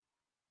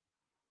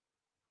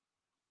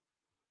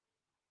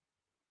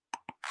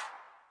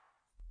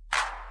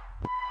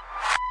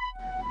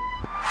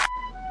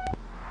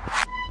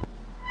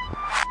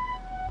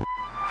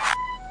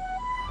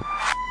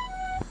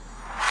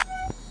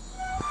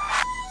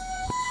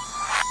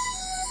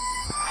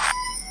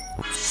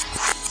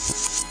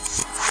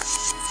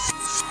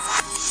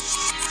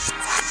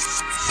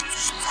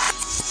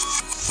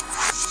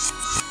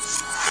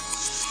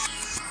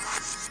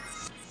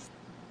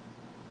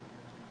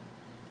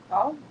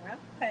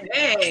Right.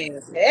 Hey,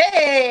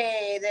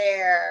 Hey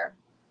there.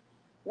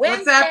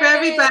 what's up,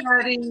 Wednesday.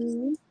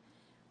 everybody?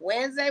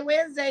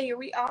 Wednesday. Here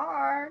we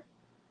are.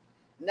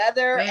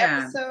 Another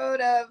Man,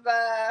 episode of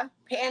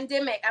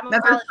pandemic. I'm gonna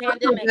another call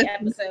it social pandemic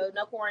distance. episode.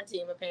 No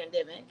quarantine, but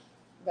pandemic.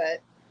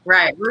 But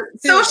Right, we're tuning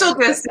social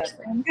into something.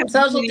 distancing because we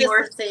Social need your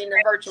distancing,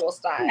 the virtual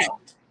yeah,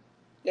 style.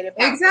 Get it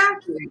popping.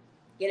 exactly.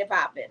 Get it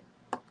popping.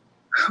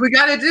 We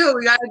got to do it.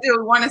 We got to do it.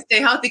 We want to stay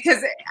healthy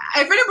because if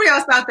anybody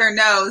else out there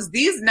knows,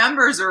 these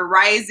numbers are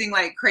rising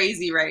like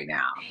crazy right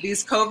now.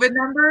 These COVID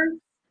numbers. Have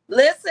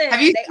Listen,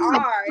 you they seen the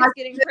are. It's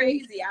getting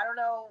crazy. I don't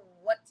know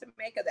what to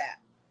make of that.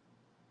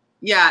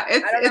 Yeah, I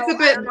don't it's know. a I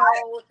bit don't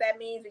know if that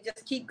means we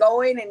just keep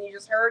going and you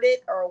just heard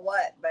it or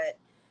what, but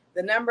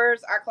the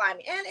numbers are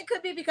climbing. And it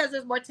could be because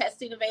there's more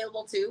testing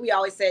available too. We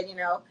always said,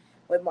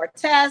 with more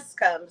tests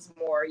comes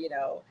more, it's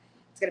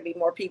going to be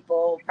more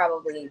people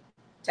probably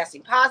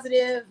testing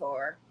positive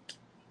or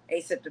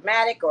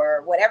asymptomatic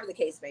or whatever the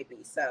case may be.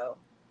 So,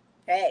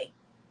 hey,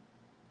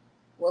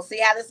 we'll see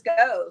how this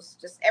goes.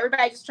 Just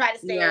everybody just try to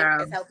stay yeah.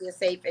 as healthy and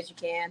safe as you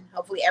can.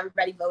 Hopefully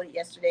everybody voted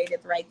yesterday,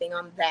 did the right thing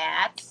on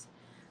that.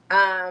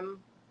 Um,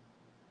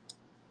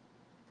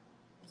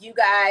 you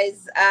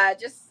guys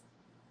just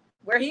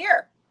we're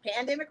here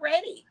pandemic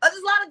ready. There's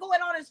a lot of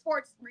going on in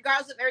sports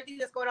regardless of everything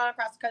that's going on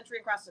across the country,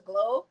 across the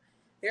globe.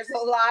 There's a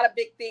lot of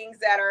big things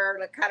that are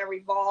kind of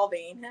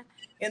revolving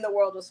in the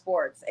world of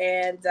sports,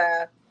 and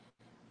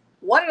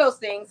one of those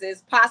things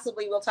is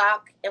possibly we'll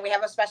talk, and we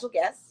have a special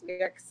guest. We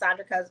got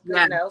Cassandra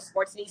Yeah. Cousino,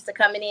 Sports Nista,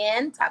 coming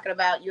in talking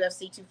about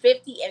UFC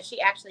 250, and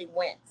she actually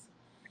went,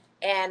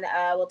 and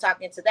we'll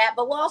talk into that,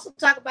 but we'll also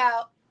talk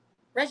about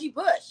Reggie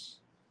Bush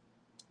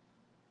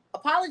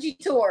apology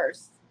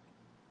tours.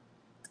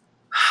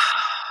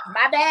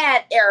 My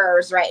bad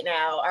errors right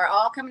now are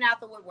all coming out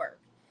the woodwork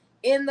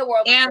in the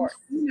world of And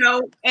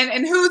sports.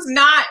 and who's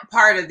not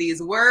part of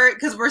these? We're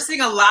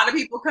seeing a lot of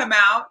people come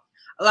out,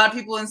 a lot of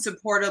people in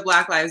support of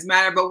Black Lives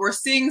Matter, but we're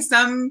seeing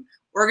some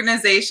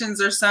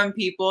organizations or some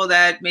people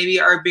that maybe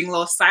are being a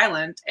little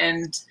silent,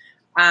 and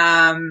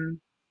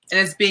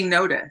it's being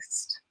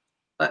noticed,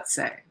 let's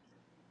say.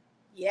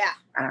 Yeah.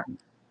 I don't know.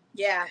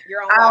 Yeah,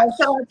 you're on watch.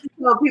 So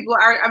people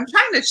are. I'm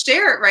trying to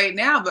share it right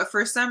now, but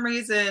for some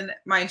reason,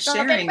 my So if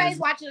sharing anybody's is.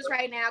 watching this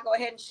right now, go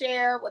ahead and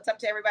share. What's up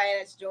to everybody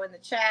that's joined the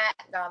chat,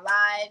 gone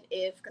live.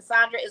 If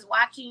Cassandra is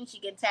watching, she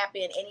can tap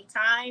in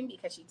anytime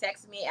because she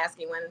texted me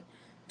asking when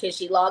can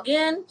she log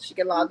in. She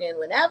can log in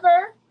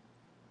whenever.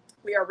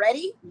 We are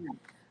ready.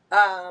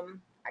 God,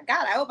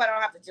 I hope I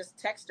don't have to just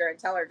text her and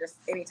tell her just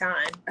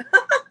anytime.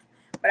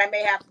 But I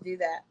may have to do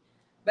that.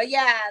 But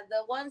yeah,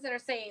 the ones that are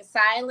saying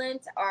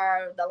silent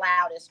are the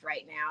loudest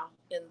right now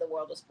in the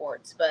world of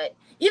sports. But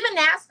even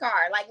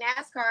NASCAR, like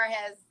NASCAR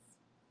has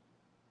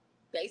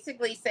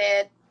basically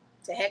said,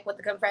 to heck with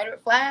the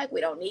Confederate flag.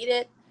 We don't need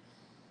it.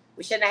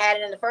 We shouldn't have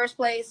had it in the first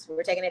place.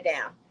 We're taking it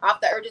down.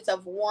 Off the urges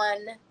of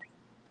one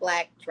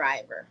black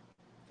driver,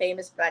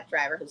 famous black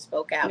driver who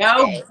spoke out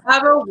today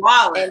Bubba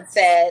Wallace, and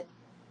said,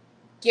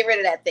 get rid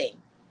of that thing.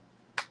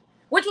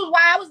 Which was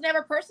why I was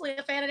never personally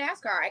a fan of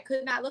NASCAR. I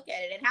could not look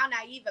at it. And how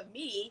naive of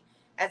me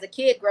as a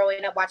kid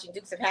growing up watching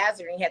Dukes of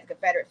Hazzard, and he had the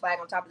Confederate flag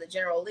on top of the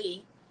General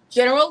Lee.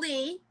 General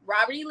Lee,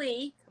 Robert E.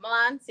 Lee, come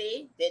on,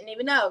 see? Didn't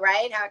even know,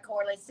 right? How it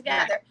correlates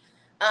together.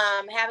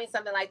 Having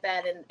something like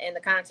that and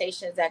the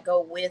connotations that go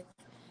with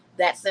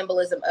that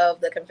symbolism of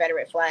the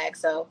Confederate flag.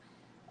 So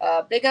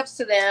big ups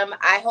to them.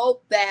 I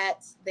hope that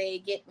they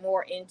get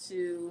more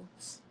into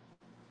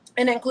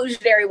an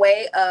inclusionary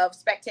way of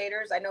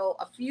spectators. I know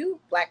a few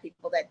black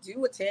people that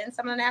do attend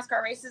some of the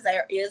NASCAR races.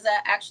 There is an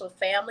actual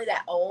family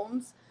that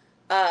owns,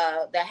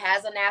 that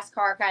has a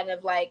NASCAR kind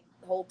of like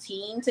whole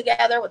team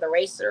together with a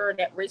racer and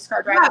race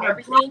car driver and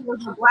everything.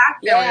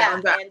 Yeah,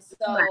 and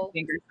so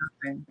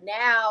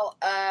now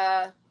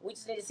we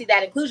just need to see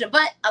that inclusion.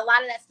 But a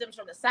lot of that stems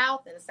from the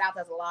South, and the South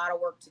has a lot of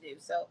work to do.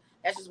 So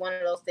that's just one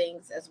of those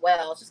things as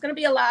well. It's just going to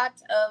be a lot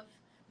of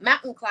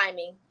mountain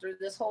climbing through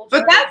this whole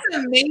journey. But that's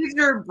a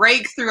major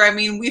breakthrough. I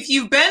mean, if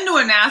you've been to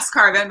a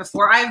NASCAR event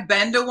before, I've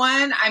been to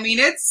one. I mean,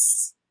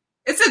 it's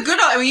a good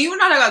old, I mean, you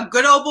know about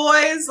good old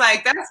boys,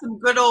 like that's some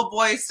good old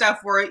boy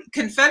stuff where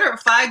Confederate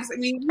flags, I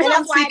mean, and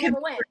that's why I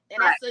never went.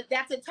 And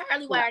that's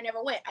entirely why I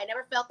never went. I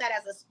never felt that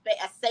as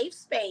a safe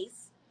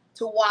space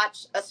to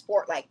watch a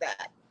sport like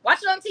that. Watch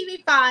it on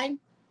TV, fine.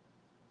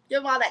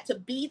 Give all that. To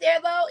be there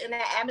though, in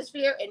that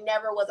atmosphere, it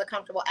never was a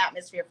comfortable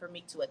atmosphere for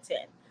me to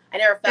attend. I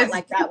never felt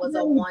like that was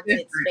a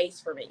wanted space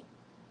for me.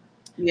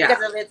 Yeah.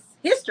 Because of its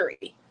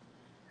history.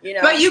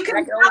 But you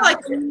can tell, like,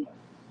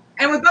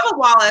 and with Bubba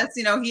Wallace,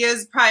 he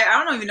is probably,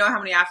 I don't even know how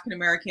many African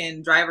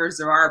American drivers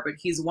there are, but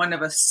he's one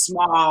of a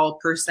small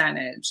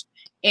percentage.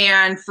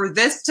 And for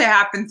this to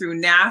happen through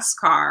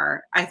NASCAR,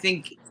 I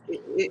think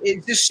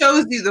it just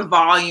shows you the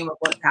volume of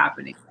what's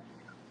happening.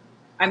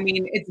 I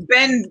mean, it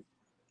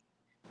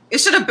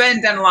should have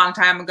been done a long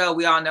time ago.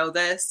 We all know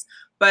this.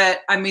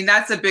 But I mean,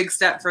 that's a big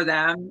step for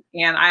them,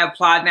 and I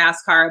applaud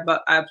NASCAR.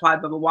 But I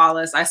applaud Bubba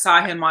Wallace. I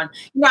saw him on,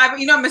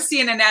 I'm a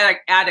CNN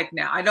addict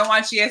now. I don't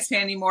watch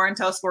ESPN anymore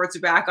until sports are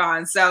back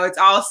on, so it's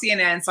all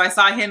CNN. So I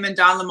saw him and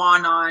Don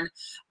Lemon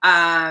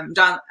on,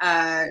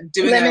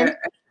 doing a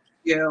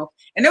interview,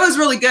 and it was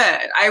really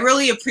good. I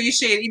really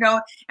appreciate,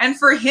 and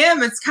for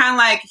him, it's kind of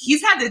like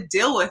he's had to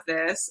deal with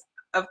this,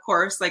 of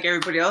course, like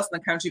everybody else in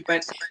the country,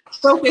 but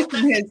focused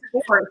on his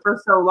sport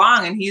for so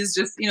long, and he's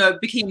just,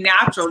 it became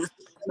natural, just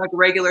like a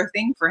regular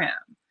thing for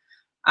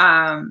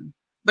him.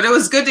 But it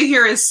was good to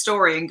hear his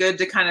story and good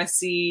to kind of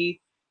see,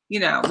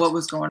 what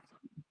was going on.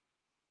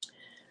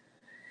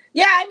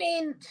 Yeah, I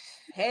mean,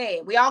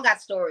 hey, we all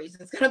got stories.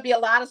 It's going to be a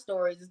lot of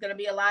stories. It's going to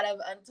be a lot of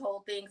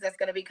untold things that's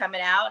going to be coming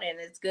out. And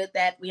it's good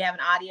that we have an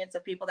audience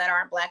of people that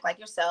aren't Black like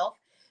yourself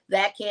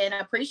that can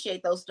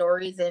appreciate those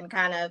stories and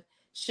kind of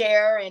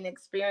share and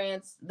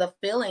experience the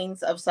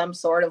feelings of some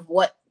sort of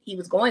what he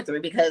was going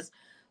through, because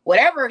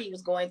whatever he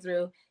was going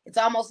through, it's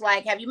almost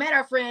like, have you met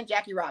our friend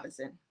Jackie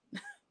Robinson?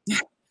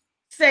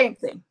 Same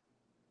thing.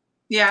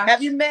 Yeah.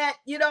 Have you met,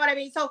 you know what I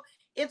mean? So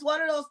it's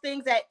one of those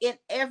things that in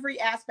every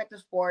aspect of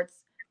sports,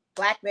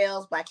 Black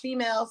males, Black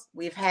females,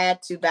 we've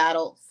had to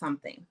battle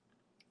something.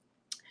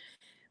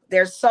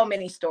 There's so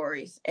many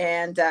stories,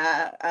 and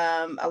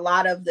a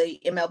lot of the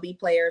MLB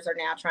players are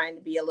now trying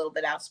to be a little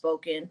bit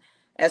outspoken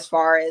as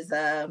far as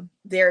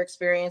their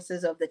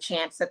experiences of the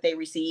chants that they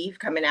receive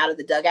coming out of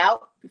the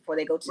dugout before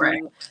they go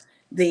to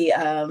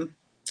the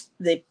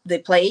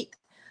plate.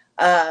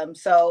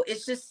 So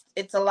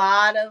it's a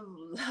lot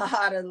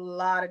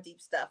of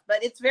deep stuff,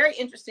 but it's very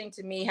interesting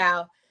to me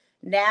how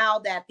now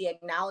that the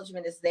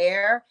acknowledgement is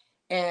there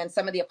and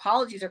some of the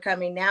apologies are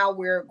coming, now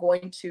we're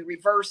going to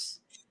reverse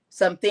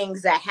some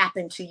things that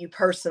happened to you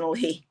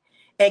personally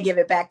and give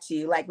it back to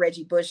you, like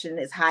Reggie Bush and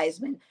his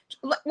Heisman.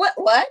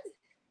 What?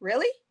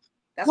 Really?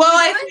 That's well,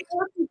 I think,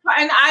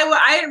 and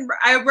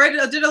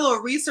I did a little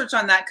research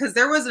on that, because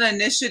there was an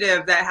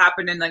initiative that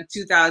happened in like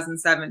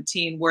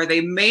 2017 where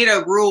they made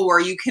a rule where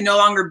you can no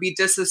longer be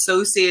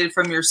disassociated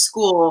from your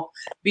school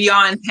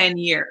beyond 10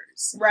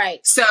 years.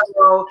 Right. So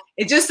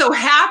it just so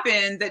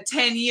happened that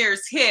 10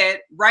 years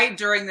hit right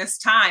during this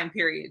time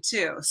period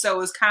too. So it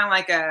was kind of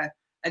like a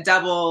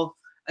double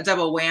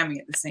whammy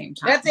at the same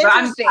time. That's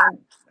interesting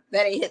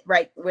that it hit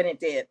right when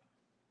it did.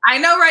 I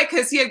know, right?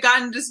 Because he had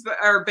gotten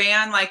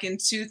banned like in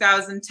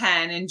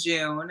 2010 in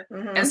June.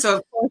 Mm-hmm. And so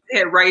of course it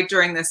hit right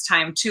during this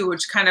time too,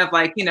 which kind of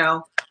like,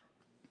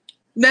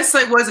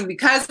 necessarily wasn't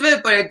because of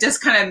it, but it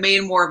just kind of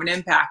made more of an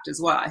impact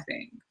as well, I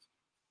think.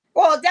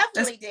 Well, it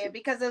definitely did,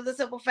 because of the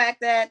simple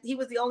fact that he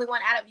was the only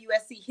one out of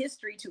USC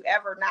history to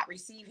ever not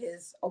receive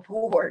his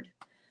award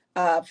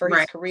for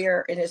his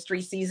career in his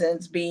 3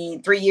 years being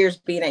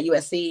at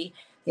USC,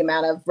 the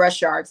amount of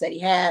rush yards that he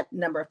had,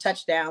 number of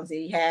touchdowns that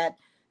he had,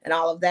 and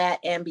all of that.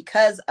 And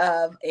because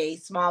of a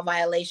small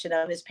violation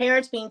of his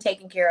parents being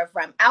taken care of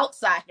from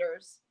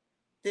outsiders,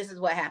 this is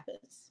what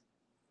happens.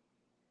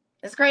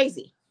 It's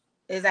crazy.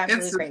 It's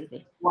absolutely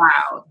crazy.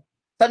 Wow.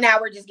 So now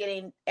we're just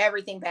getting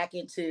everything back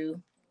into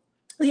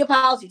the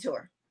apology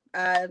tour.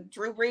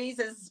 Drew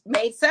Brees has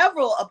made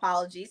several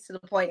apologies to the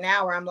point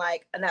now where I'm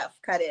like, enough,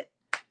 cut it.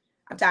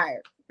 I'm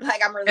tired.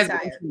 Like, I'm really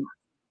tired.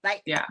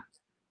 Like, yeah,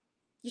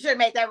 you should have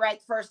made that right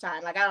the first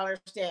time. Like, I don't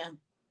understand.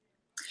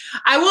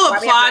 I will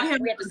applaud him.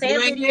 We have to say a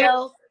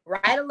video,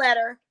 write a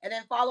letter, and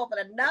then follow up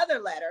with another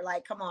letter.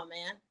 Like, come on,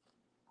 man.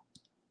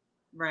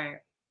 Right.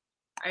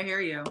 I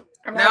hear you.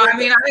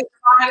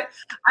 I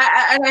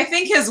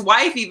think his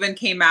wife even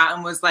came out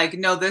and was like,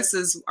 no, this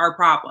is our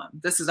problem.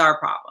 This is our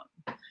problem.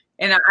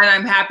 And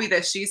I'm happy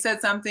that she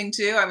said something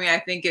too. I mean, I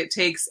think it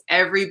takes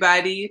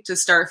everybody to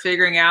start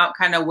figuring out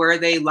kind of where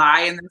they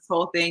lie in this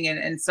whole thing,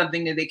 and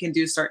something that they can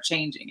do, start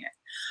changing it.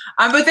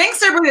 But thanks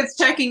to everybody that's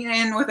checking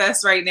in with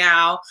us right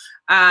now.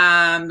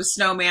 The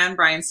Snowman,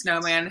 Brian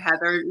Snowman,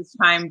 Heather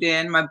chimed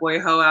in, my boy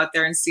Ho out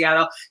there in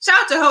Seattle. Shout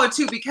out to Ho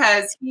too,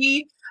 because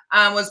he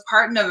was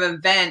part of an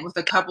event with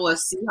a couple of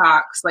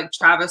Seahawks, like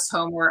Travis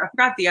Homer. I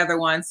forgot the other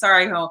one.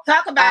 Sorry, Ho.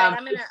 Talk about it.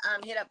 I'm going to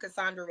hit up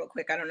Cassandra real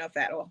quick. I don't know if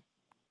that'll.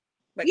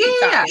 But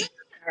yeah.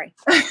 All right.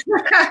 Sorry,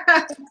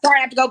 I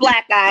have to go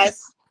black,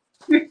 guys.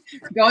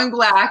 Going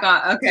black.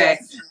 Okay.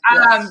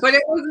 Yes. But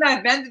it was an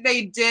event that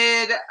they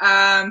did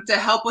to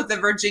help with the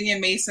Virginia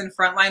Mason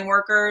frontline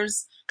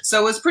workers. So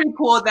it was pretty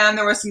cool of them.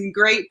 There were some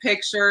great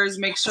pictures.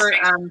 Make sure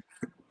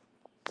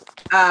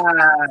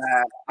Ho's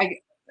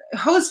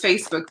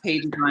Facebook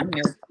page is on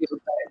here too.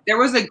 But there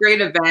was a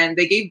great event.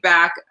 They gave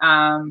back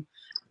to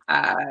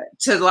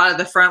a lot of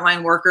the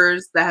frontline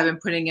workers that have been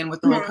putting in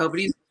with the whole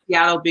COVID.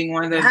 Seattle being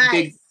one of the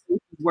big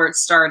places where it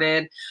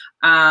started.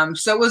 So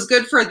it was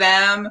good for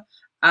them.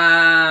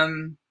 Yeah,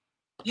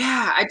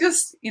 I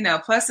just,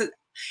 plus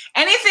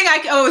anything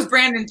it was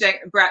Brandon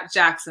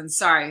Jackson.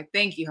 Sorry.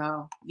 Thank you,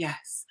 Ho.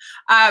 Yes.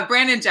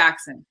 Brandon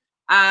Jackson.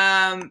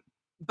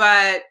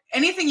 But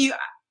anything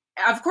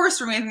of course,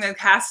 for me, anything that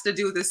has to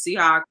do with the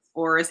Seahawks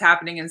or is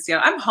happening in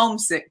Seattle, I'm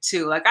homesick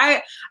too. Like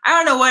I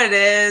don't know what it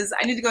is.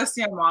 I need to go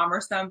see my mom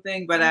or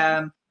something, but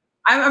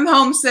I'm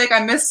homesick. I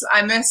miss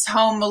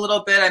home a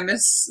little bit. I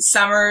miss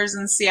summers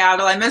in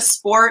Seattle. I miss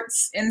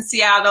sports in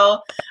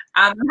Seattle.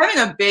 I'm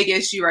having a big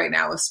issue right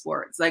now with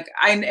sports.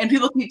 And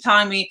people keep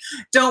telling me,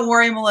 "Don't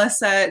worry,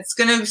 Melissa. It's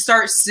going to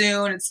start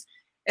soon."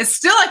 It's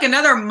still like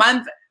another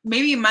month,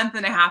 maybe a month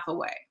and a half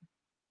away.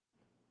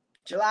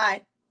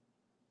 July.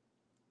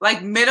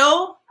 Like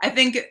middle, I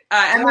think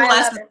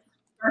MLS is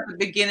at the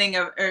beginning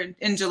of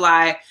in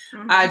July.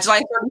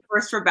 July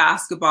 31st for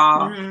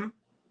basketball. Mm-hmm.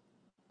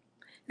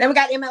 Then we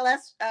got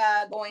MLS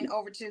going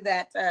over to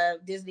that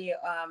Disney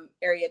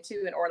area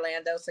too in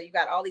Orlando. So you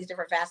got all these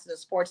different facets of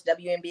sports,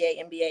 WNBA,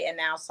 NBA, and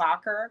now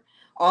soccer,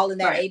 all in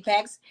that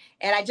apex.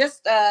 And I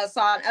just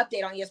saw an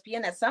update on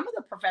ESPN that some of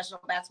the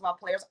professional basketball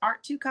players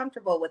aren't too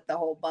comfortable with the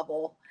whole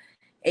bubble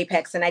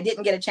apex. And I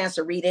didn't get a chance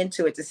to read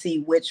into it to see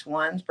which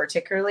ones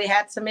particularly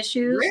had some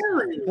issues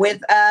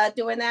with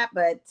doing that.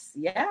 But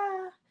yeah,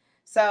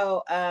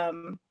 so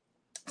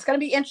it's going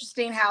to be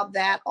interesting how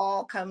that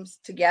all comes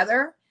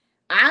together.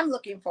 I'm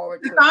looking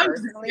forward to it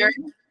personally.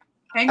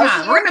 Hang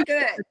on. We're going to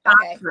good.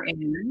 Okay.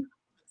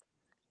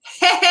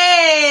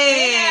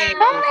 Hey!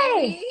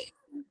 Hey!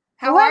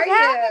 How are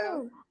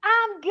you?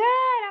 I'm good.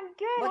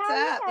 What's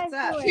up? What's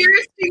up?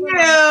 Cheers to you.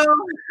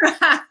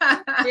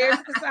 Cheers,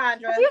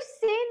 Cassandra. Have you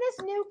seen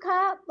this new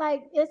cup?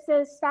 Like it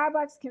says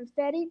Starbucks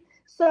confetti.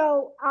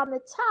 So on the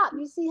top,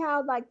 you see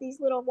how like these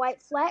little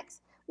white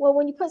flecks? Well,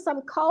 when you put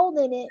some cold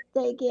in it,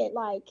 they get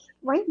like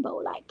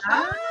rainbow-like.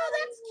 Oh,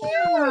 that's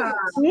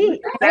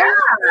cute. That's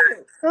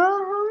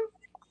cute.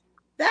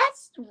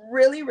 That's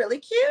really, really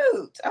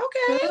cute.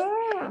 Okay.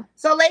 Yeah.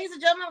 So, ladies and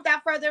gentlemen,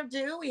 without further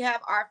ado, we have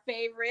our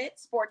favorite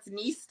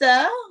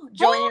sportsnista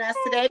joining us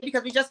today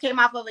because we just came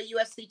off of a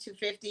UFC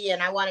 250,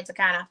 and I wanted to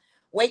kind of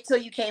wait till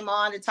you came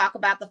on to talk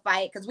about the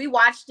fight because we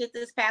watched it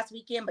this past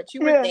weekend, but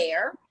you were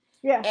there.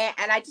 Yeah.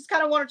 And I just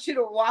kind of wanted you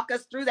to walk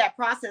us through that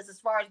process as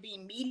far as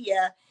being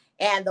media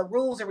and the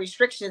rules and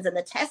restrictions and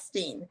the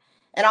testing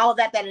and all of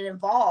that it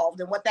involved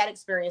and what that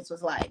experience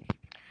was like.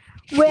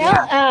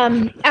 Well,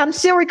 I'm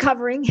still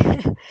recovering.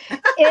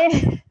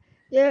 It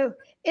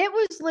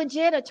was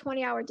legit a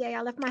 20-hour day.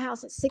 I left my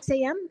house at 6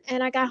 a.m.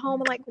 and I got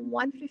home at like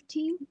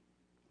 1:15.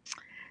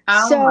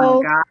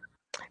 Oh my God.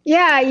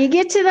 Yeah, you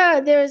get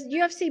to there's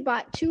UFC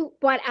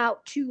bought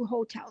out two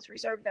hotels,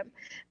 reserved them.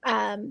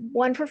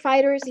 One for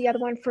fighters, the other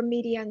one for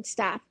media and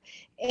staff.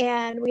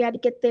 And we had to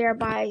get there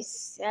by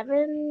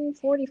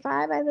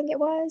 7:45, I think it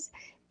was.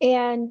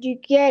 And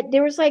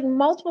there was like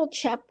multiple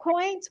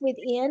checkpoints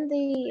within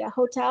the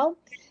hotel.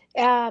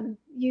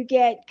 You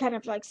get kind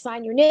of like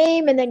sign your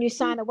name and then you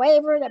sign a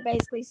waiver that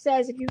basically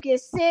says if you get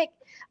sick,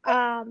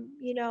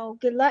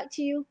 good luck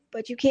to you,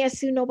 but you can't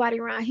sue nobody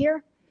around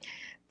here.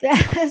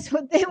 That's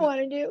what they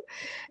want to do.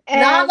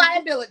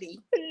 Non-liability.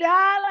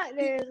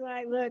 There's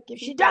like, look, if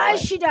she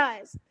dies, she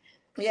dies.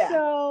 Yeah.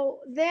 So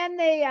then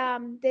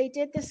they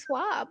did the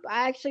swab.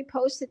 I actually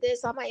posted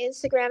this on my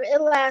Instagram. It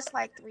lasts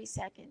like 3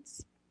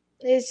 seconds.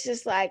 It's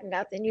just like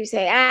nothing. You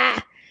say,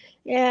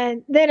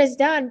 and then it's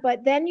done.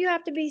 But then you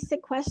have to be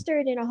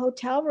sequestered in a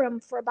hotel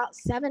room for about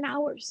 7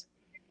 hours.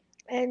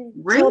 And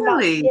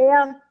really?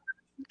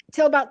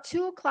 Till about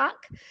 2:00.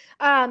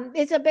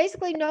 It's a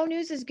basically no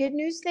news is good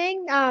news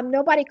thing.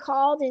 Nobody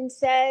called and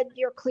said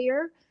you're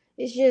clear.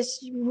 It's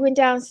just you went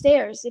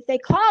downstairs. If they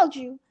called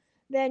you,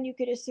 then you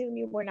could assume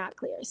you were not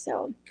clear.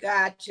 So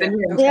gotcha.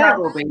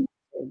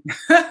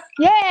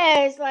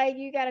 It's like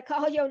you got to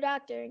call your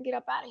doctor and get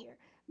up out of here.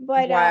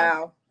 But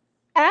wow.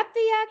 At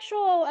the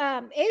actual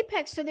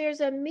Apex, so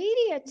there's a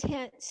media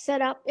tent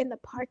set up in the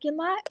parking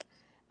lot.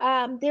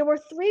 There were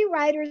 3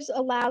 writers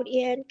allowed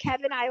in: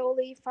 Kevin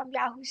Iole from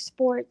Yahoo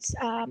Sports,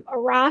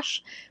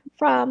 Arash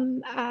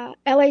from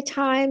LA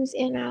Times,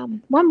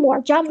 and one more,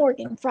 John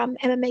Morgan from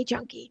MMA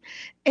Junkie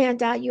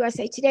and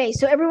USA Today.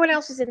 So everyone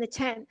else was in the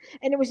tent,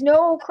 and there was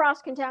no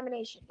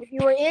cross-contamination. If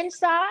you were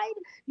inside,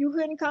 you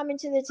couldn't come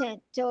into the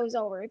tent till it was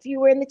over. If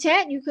you were in the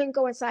tent, you couldn't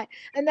go inside.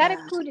 And that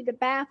included the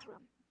bathroom.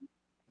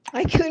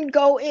 I couldn't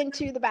go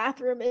into the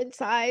bathroom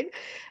inside.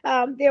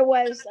 There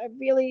was a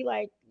really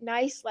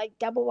nice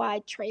double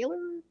wide trailer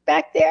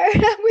back there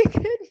that we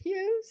could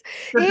use.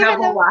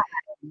 Yes.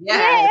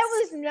 Yeah, it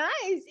was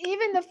nice.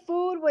 Even the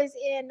food was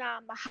in a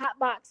hot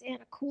box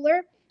and a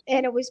cooler,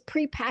 and it was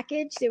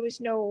prepackaged. There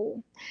was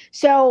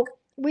so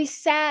we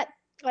sat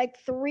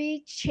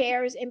 3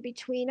 chairs in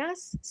between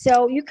us,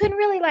 so you couldn't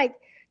really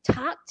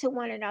talk to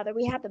one another.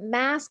 We had the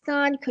mask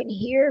on, you couldn't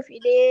hear if you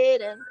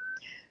did, and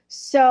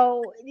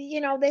so,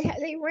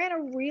 they ran a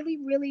really,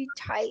 really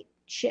tight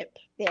ship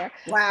there.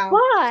 Wow.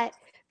 But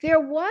there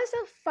was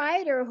a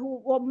fighter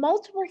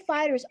multiple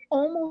fighters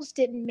almost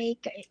didn't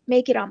make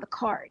it on the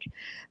card.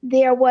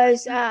 There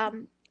was a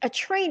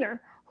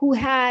trainer who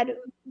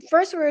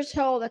first we were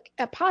told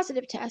a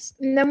positive test,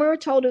 and then we were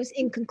told it was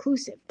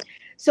inconclusive.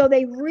 So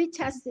they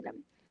retested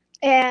him.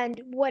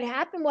 And what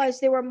happened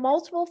was there were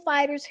multiple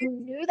fighters who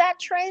knew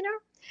that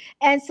trainer.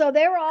 And so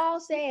they were all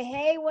saying,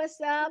 hey,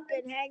 what's up,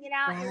 and hanging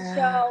out. Wow. And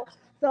so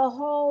the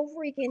whole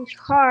freaking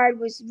card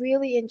was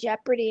really in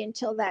jeopardy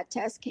until that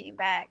test came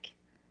back.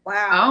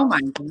 Wow. Oh,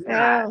 my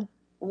God.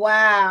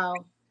 Wow.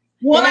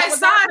 Well, was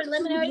that a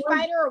preliminary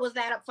fighter, or was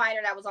that a fighter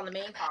that was on the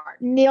main card?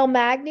 Neil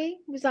Magny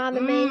was on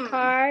the main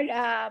card.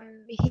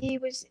 He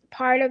was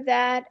part of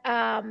that.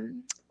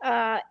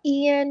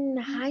 Ian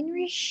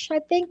Heinrich, I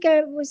think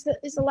is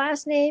the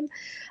last name.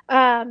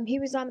 He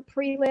was on the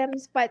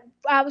prelims, but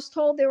I was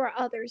told there were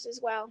others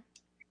as well.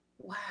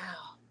 Wow,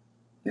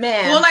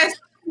 man. Well, I saw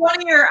one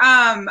of your,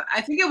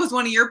 I think it was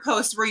one of your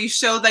posts where you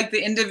showed like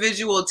the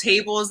individual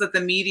tables that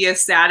the media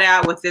sat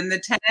at within the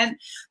tent,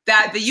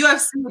 that the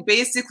UFC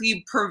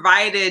basically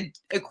provided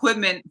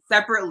equipment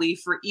separately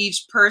for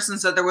each person,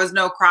 so there was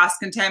no cross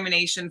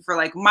contamination for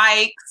like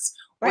mics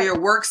or your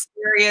work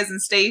areas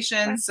and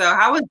stations. So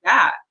how was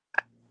that?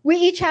 We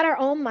each had our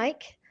own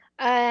mic,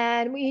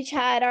 and we each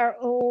had our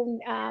own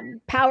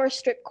power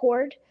strip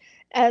cord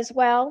as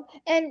well.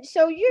 And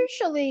so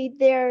usually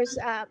there's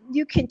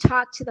you can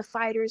talk to the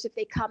fighters if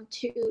they come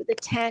to the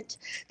tent.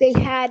 They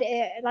had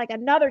like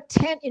another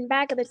tent in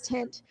back of the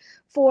tent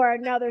for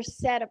another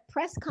set of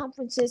press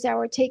conferences that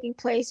were taking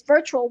place,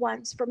 virtual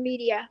ones for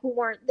media who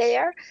weren't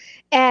there.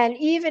 And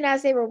even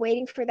as they were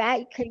waiting for that,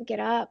 you couldn't get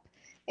up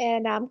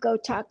and go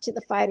talk to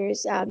the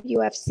fighters.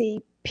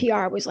 UFC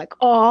PR was like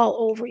all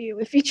over you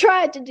if you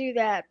tried to do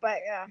that. But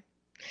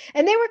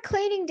and they were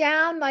cleaning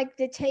down like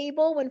the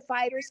table when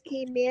fighters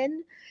came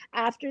in.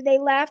 After they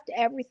left,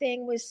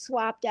 everything was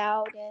swapped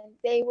out, and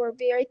they were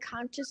very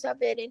conscious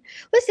of it. And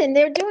listen,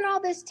 they're doing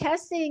all this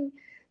testing.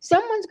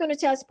 Someone's going to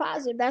test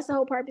positive. That's the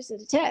whole purpose of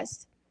the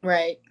test.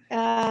 Right.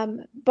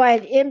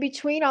 But in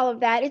between all of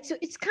that,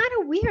 it's kind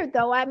of weird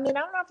though. I mean, I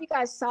don't know if you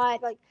guys saw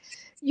it. Like,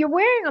 you're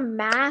wearing a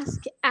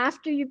mask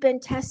after you've been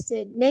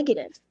tested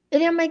negative. It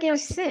didn't make any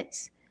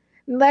sense.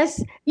 Because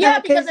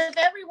if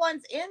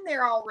everyone's in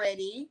there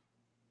already,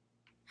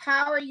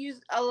 how are you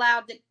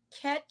allowed to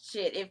catch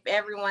it if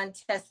everyone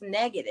tests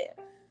negative?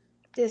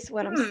 This is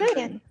what I'm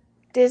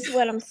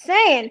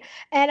saying.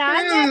 And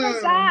I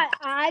never got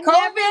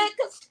COVID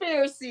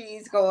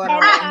conspiracies going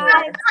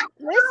on.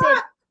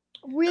 Listen,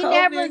 we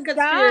never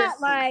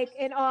got like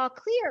an all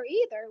clear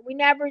either. We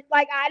never,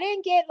 like, I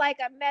didn't get like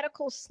a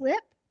medical slip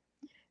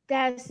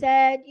that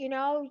said,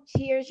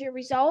 here's your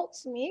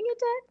results. We didn't get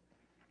that.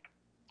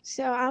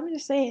 So I'm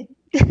just saying.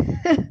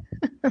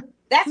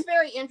 That's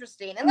very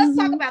interesting. And let's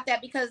talk about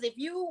that, because if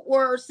you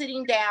were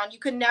sitting down, you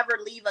could never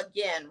leave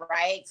again,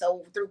 right?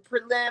 So through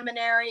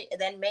preliminary and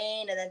then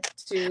main and then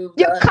to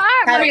your car.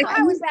 My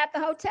car was at the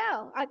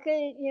hotel. I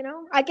could,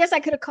 I guess I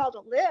could have called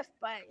a Lyft,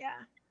 but yeah.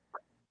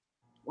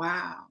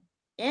 Wow.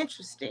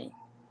 Interesting.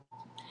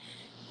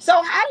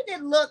 So how did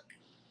it look?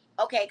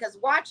 Okay, because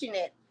watching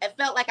it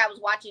felt like I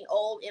was watching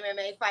old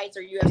MMA fights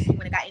or UFC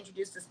when it got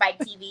introduced to Spike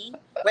TV,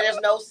 where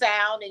there's no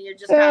sound and you're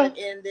just kind of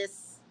in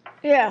this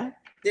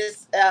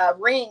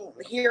ring,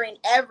 hearing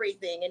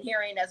everything and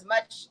hearing as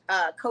much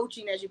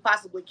coaching as you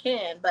possibly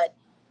can. But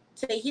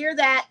to hear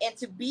that and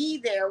to be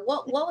there,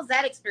 what was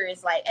that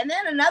experience like? And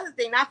then another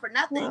thing, not for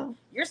nothing,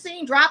 you're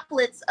seeing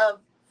droplets of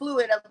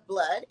fluid of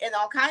blood and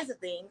all kinds of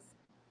things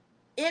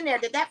in there.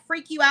 Did that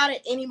freak you out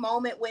at any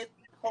moment with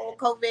whole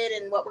COVID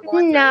and what we're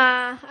going through?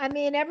 Nah, I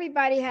mean,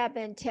 everybody had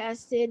been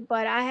tested,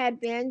 but I had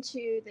been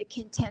to the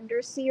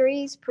Contender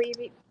Series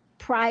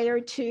prior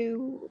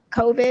to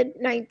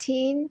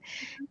COVID-19,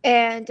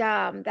 and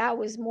that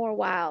was more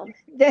wild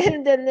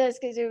than this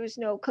because there was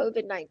no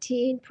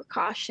COVID-19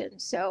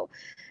 precautions. So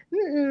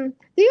the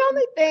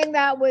only thing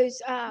that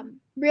was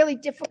really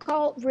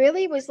difficult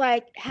was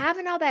like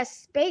having all that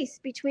space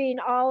between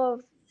all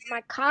of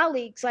my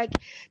colleagues. Like,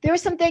 there were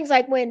some things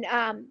like when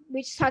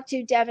we just talked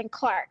to Devin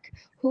Clark,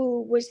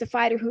 who was the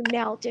fighter who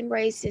knelt and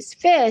raised his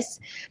fist.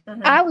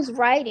 I was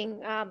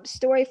writing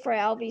story for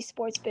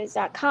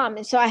lvsportsbiz.com,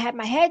 and so I had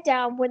my head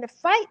down when the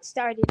fight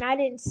started and I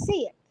didn't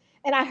see it,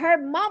 and I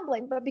heard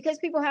mumbling, but because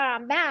people had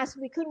on masks,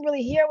 we couldn't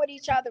really hear what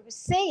each other was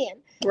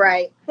saying.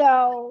 Right.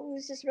 So it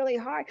was just really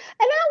hard.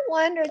 And I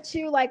wonder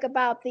too, like,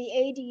 about the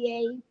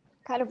ADA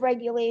kind of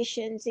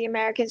regulations, the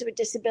Americans with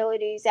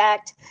Disabilities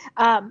Act.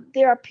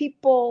 There are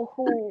people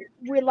who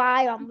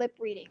rely on lip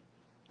reading,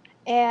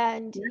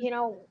 and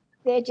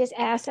they're just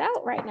ass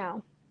out right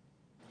now.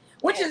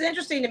 Which is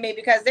interesting to me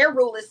because their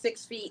rule is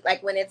 6 feet.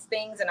 Like, when it's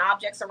things and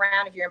objects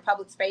around, if you're in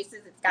public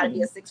spaces, it's got to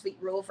be a 6 feet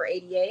rule for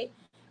ADA.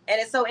 And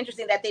it's so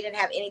interesting that they didn't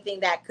have anything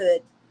that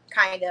could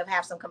kind of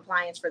have some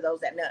compliance for those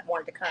that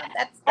wanted to come.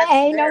 That's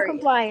ain't no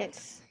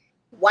compliance.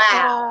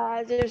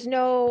 Wow. There's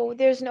no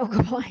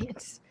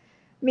compliance.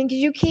 I mean,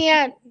 because you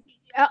can,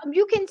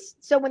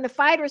 so when the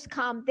fighters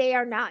come, they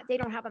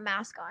don't have a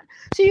mask on.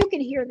 So you can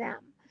hear them,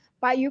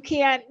 but you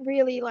can't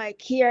really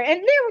like hear. And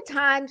there were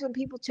times when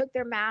people took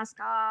their mask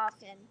off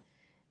and,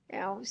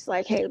 it's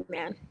like, hey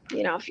man,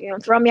 if you're going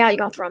to throw me out, you're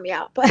going to throw me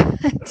out.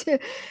 But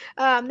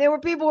there were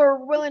people who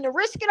were willing to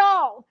risk it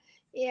all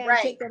and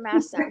take their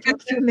masks out for a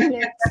few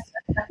minutes.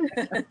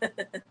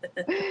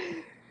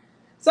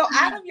 So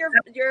out of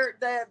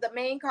the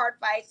main card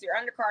fights, your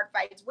undercard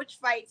fights, which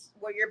fights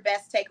were your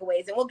best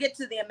takeaways? And we'll get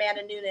to the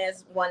Amanda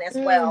Nunes one as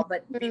well.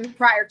 But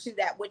prior to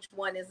that, which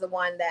one is the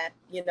one that,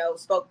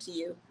 spoke to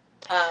you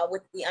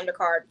with the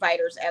undercard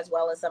fighters as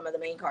well as some of the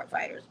main card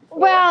fighters? Before?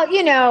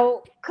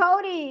 Well,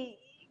 Cody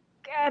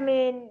I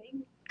mean,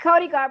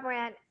 Cody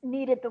Garbrandt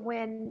needed the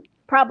win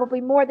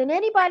probably more than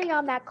anybody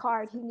on that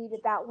card. He needed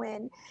that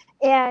win,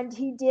 and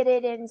he did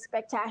it in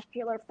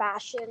spectacular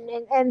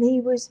fashion. And he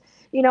was,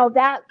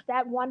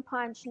 that one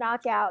punch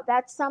knockout.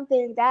 That's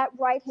something, that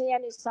right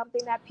hand is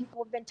something that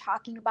people have been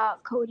talking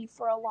about Cody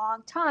for a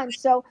long time.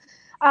 So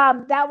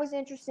that was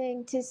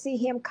interesting to see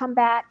him come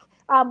back.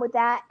 With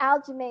that,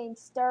 Aljamain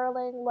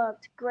Sterling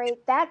looked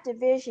great. That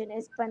division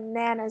is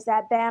bananas,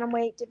 that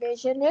bantamweight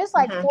division. There's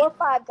like 4 or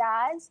 5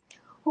 guys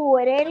who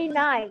at any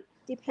night,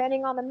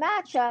 depending on the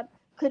matchup,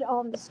 could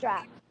own the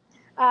strap.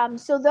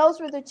 So those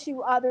were the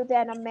 2 other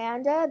than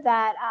Amanda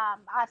that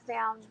I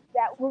found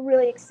that were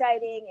really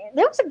exciting. And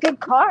it was a good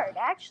card,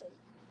 actually.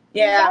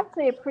 Yeah. It was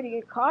actually a pretty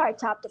good card,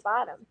 top to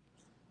bottom.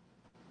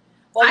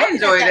 Well, I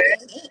enjoyed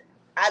it.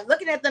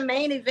 Looking at the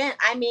main event,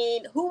 I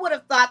mean, who would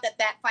have thought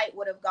that fight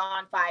would have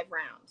gone 5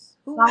 rounds?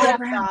 Who would have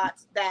thought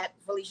that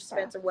Felicia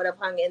Spencer would have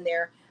hung in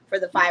there for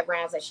the 5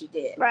 rounds that she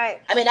did? Right.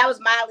 I mean, I was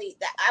mildly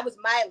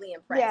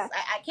impressed. Yeah.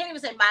 I can't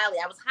even say mildly.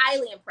 I was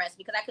highly impressed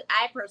because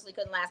I personally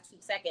couldn't last 2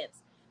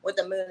 seconds with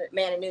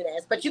Amanda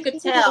Nunes, but you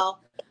could tell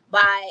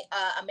by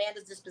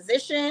Amanda's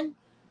disposition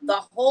the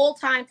whole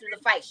time through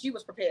the fight. She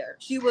was prepared.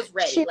 She was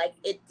ready.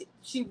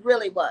 She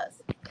really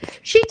was.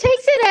 She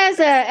takes it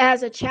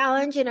as a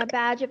challenge and a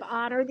badge of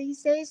honor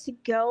these days to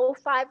go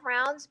 5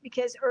 rounds,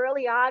 because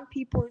early on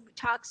people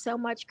talk so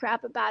much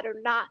crap about her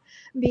not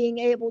being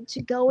able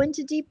to go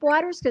into deep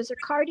waters because her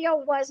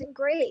cardio wasn't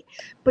great.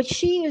 But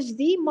she is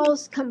the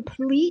most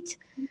complete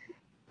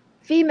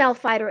female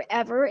fighter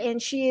ever,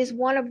 and she is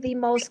one of the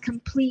most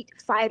complete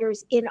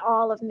fighters in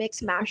all of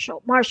mixed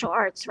martial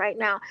arts right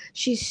now.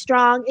 She's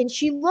strong and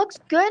she looks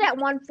good at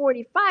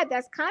 145.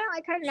 That's kind of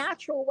like her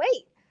natural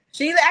weight.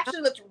 She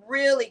actually looked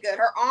really good.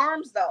 Her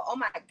arms, though, oh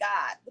my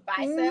God, the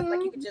biceps,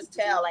 like you could just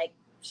tell, like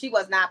she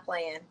was not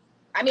playing.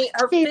 I mean,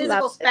 her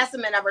physical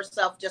specimen of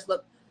herself just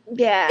looked.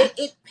 Yeah.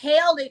 It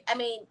paled. I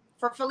mean,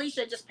 for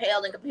Felicia, it just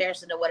paled in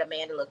comparison to what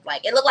Amanda looked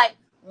like. It looked like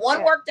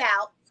one worked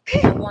out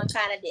and one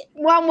kind of didn't.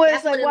 One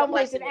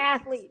was an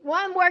athlete.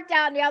 One worked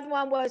out and the other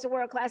one was a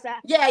world-class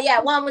athlete. Yeah.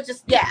 One was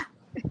just,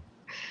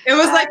 It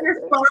was like your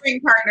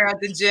sparring partner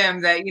at the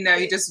gym that,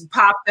 you just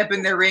popped up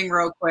in the ring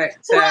real quick.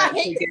 Yeah.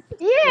 Did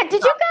you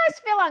guys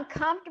feel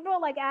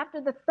uncomfortable, like, after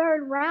the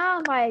 3rd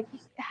round? Like,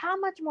 how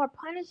much more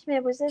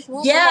punishment was this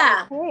woman?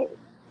 Yeah.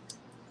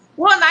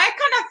 Well, and I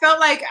kind of felt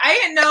like I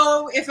didn't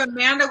know if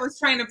Amanda was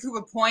trying to prove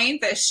a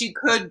point that she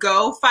could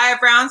go 5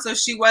 rounds. So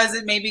she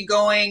wasn't maybe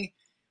going,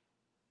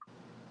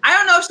 I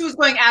don't know if she was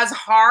going as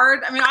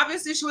hard. I mean,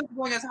 obviously she wasn't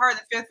going as hard in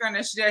the 5th round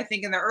as she did, I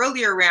think, in the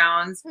earlier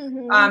rounds. Just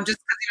because,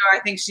 I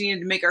think she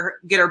needed to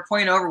get her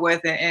point over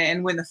with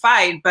and win the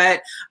fight.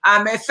 But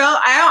it felt,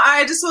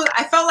 I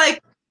felt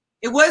like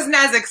it wasn't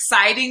as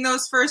exciting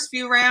those first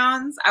few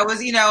rounds. I was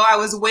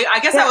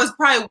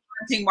probably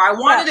wanting more. I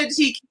wanted a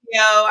TKO.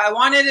 I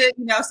wanted it,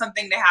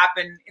 something to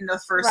happen in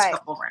those first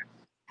couple rounds.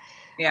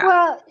 Yeah.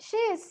 Well, she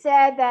has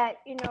said that,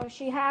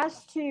 she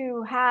has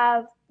to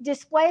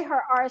display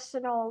her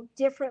arsenal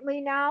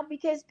differently now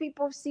because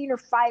people have seen her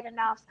fight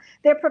enough.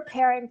 They're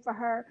preparing for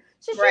her.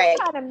 So she's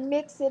trying to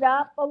mix it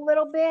up a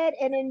little bit.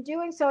 And in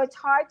doing so, it's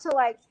hard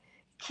to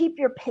keep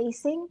your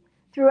pacing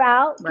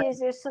throughout because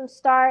there's some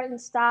start and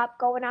stop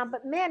going on.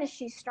 But man, is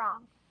she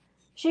strong.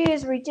 She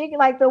is ridiculous.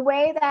 Like the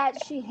way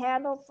that she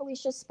handled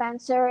Felicia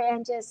Spencer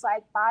and just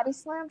body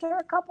slammed her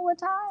a couple of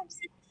times.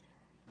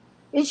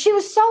 And she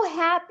was so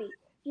happy.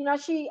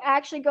 She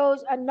actually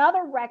goes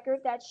another record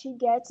that she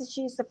gets is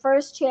she's the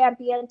first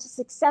champion to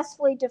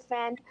successfully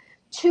defend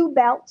 2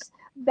 belts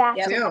back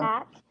to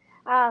back.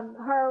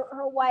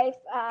 Her wife,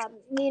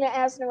 Nina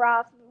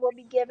Asnaroff, will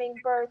be giving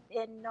birth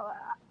in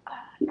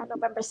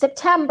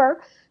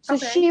September. So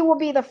she will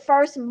be the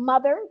first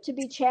mother to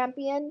be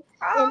champion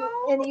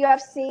in the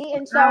UFC.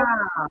 And so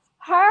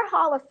her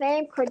Hall of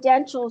Fame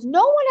credentials,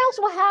 no one else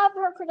will have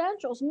her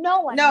credentials. No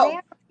one, man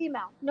or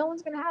female. No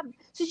one's going to have them.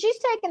 So she's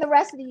taking the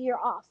rest of the year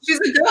off. She's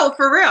a girl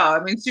for real. I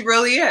mean, she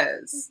really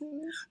is.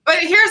 But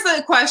here's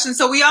the question.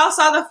 So we all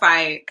saw the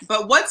fight,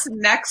 but what's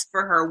next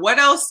for her? What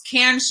else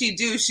can she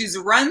do? She's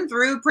run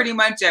through pretty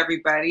much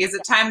everybody. Is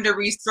it time to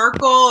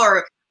recircle,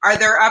 or are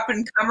there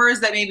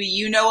up-and-comers that maybe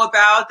you know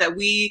about that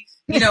we,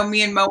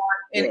 me and Mo are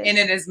in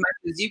it as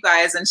much as you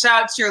guys? And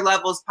shout out to your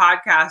Levels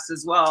podcast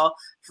as well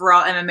for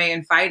all MMA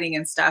and fighting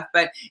and stuff.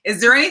 But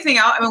is there anything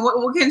else? I mean,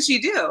 what can she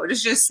do?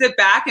 Just sit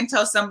back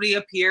until somebody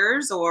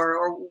appears,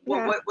 or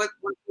what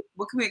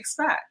can we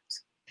expect?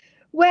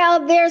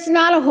 Well, there's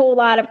not a whole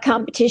lot of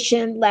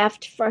competition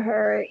left for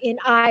her in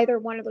either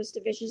one of those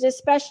divisions,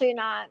 especially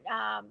not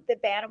the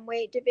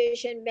bantamweight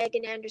division.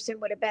 Megan Anderson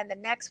would have been the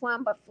next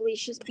one, but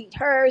Felicia's beat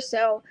her.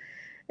 So,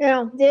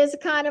 there's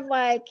kind of a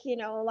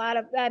lot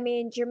of,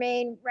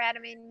 Jermaine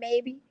Radaman,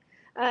 maybe.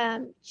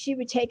 She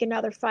would take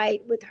another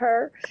fight with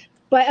her.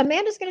 But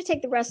Amanda's going to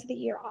take the rest of the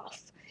year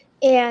off.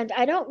 And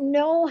I don't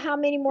know how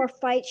many more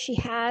fights she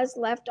has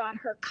left on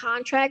her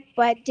contract,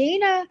 but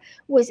Dana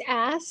was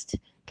asked,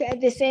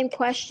 the same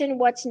question,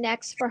 what's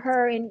next for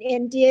her,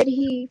 and did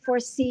he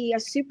foresee a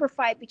super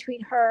fight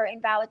between her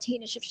and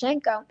Valentina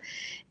Shevchenko?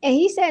 And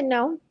he said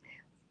no.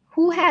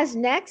 Who has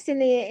next in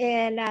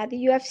the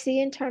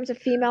UFC in terms of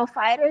female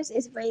fighters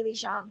is Weili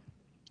Zhang.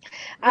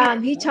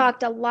 He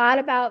talked a lot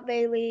about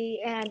Weili,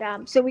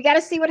 and so we got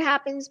to see what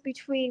happens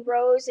between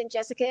Rose and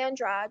Jessica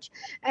Andrade,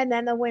 and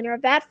then the winner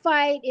of that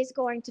fight is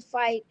going to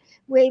fight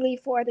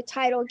Weili for the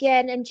title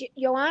again, and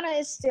Joanna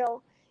is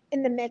still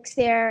in the mix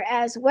there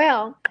as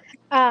well.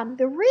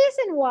 The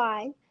reason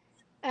why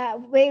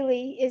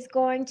Weili is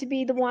going to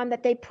be the one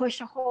that they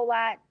push a whole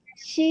lot,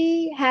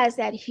 she has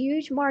that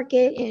huge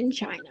market in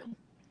China.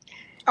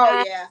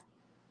 Oh yeah.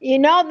 You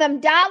know, them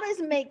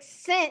dollars make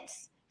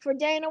sense for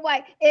Dana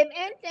White. If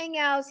anything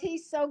else,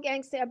 he's so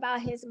gangster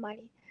about his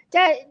money.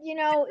 That, you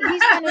know,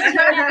 he's going to take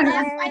that her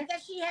last there. fight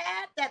that she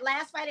had, that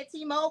last fight at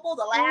T-Mobile,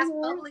 the last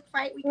public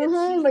fight we could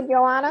see. With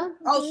Joanna.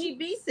 Oh, she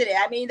beasted it.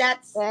 I mean,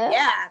 that's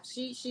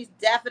she's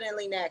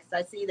definitely next.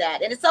 I see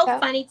that. And it's so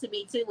funny to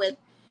me too with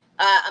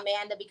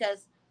Amanda,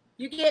 because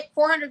you get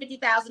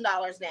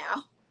 $450,000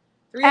 now.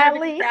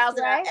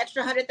 $350,000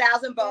 extra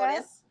 $100,000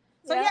 bonus.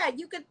 So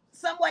you could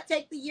somewhat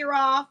take the year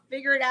off,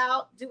 figure it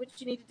out, do what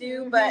you need to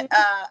do. But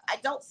I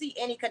don't see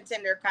any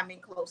contender coming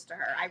close to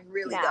her. I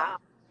really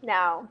don't.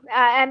 No.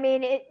 I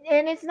mean,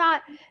 it's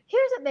not.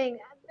 Here's the thing.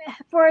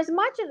 For as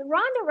much as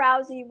Ronda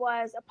Rousey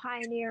was a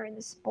pioneer in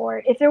the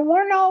sport, if there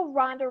were no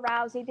Ronda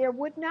Rousey, there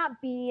would not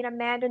be an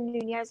Amanda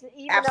Nunes.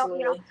 Even though,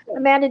 you know,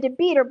 Amanda did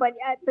beat her, but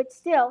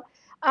still,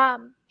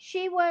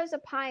 she was a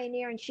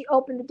pioneer and she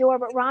opened the door.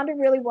 But Ronda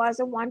really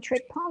was a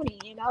one-trick pony.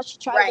 You know, she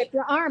tried to rip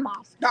your arm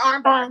off. The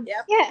arm bar.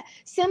 Yeah,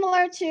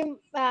 similar to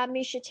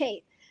Miesha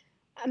Tate.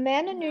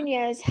 Amanda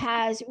Nunes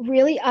has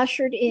really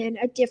ushered in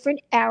a different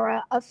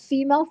era of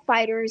female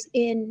fighters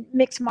in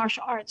mixed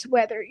martial arts,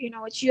 whether, you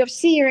know, it's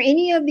UFC or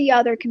any of the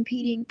other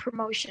competing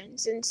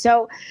promotions. And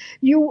so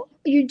you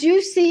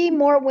do see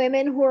more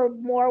women who are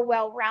more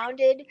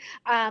well-rounded.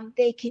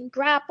 They can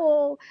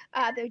grapple.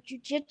 Their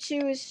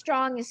jiu-jitsu is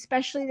strong,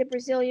 especially the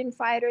Brazilian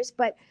fighters,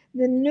 but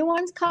the new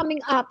ones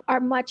coming up are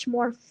much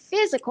more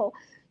physical.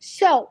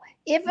 So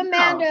if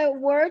Amanda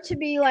were to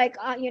be like,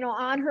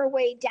 on her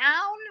way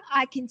down,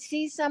 I can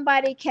see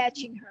somebody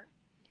catching her.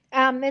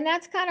 And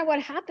that's kind of what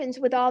happens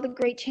with all the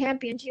great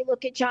champions. You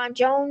look at John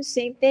Jones,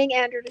 same thing.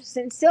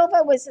 Anderson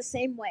Silva was the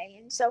same way.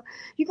 And so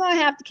you're going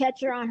to have to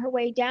catch her on her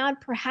way down.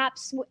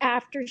 Perhaps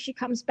after she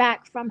comes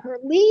back from her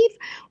leave,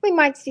 we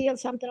might see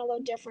something a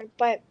little different.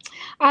 But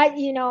at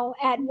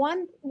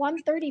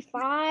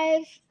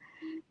 135,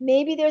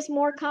 maybe there's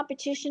more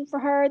competition for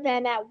her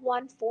than at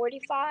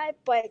 145,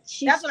 but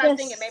that's what I'm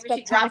thinking.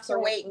 Maybe she drops her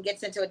weight and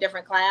gets into a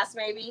different class,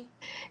 maybe.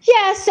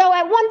 Yeah, so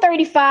at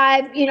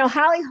 135,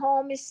 Holly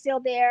Holm is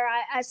still there.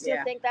 I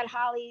still think that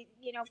Holly,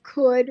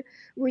 could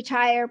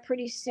retire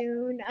pretty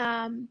soon.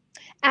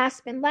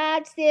 Aspen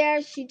Ladd's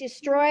there. She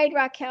destroyed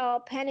Raquel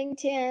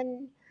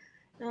Pennington.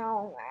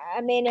 No, I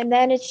mean, and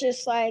then it's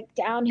just like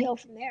downhill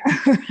from there.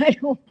 I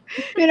don't,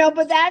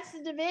 but that's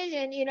the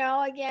division.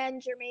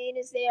 Again, Jermaine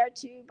is there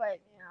too, but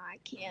I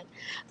can't.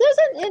 There's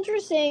an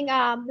interesting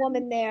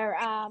woman there,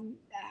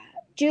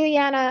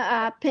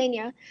 Juliana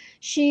Pena.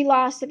 She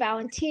lost to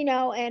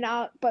Valentino,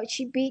 but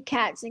she beat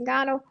Kat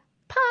Zingano.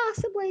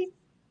 Possibly,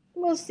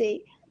 we'll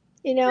see.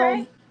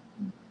 Right.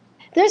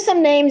 There's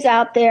some names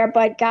out there,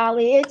 but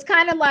golly, it's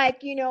kind of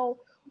like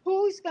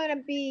who's gonna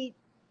beat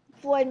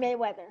Floyd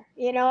Mayweather,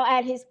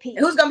 at his peak.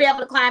 Who's going to be able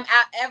to climb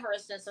out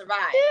Everest and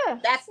survive? Yeah.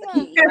 That's the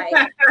key.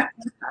 Like,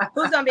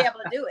 who's going to be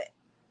able to do it?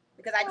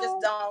 Because I just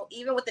don't,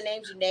 even with the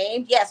names you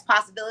named, yes,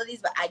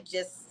 possibilities, but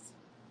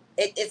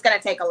it's going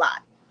to take a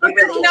lot.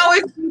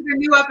 It's a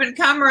new up and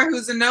comer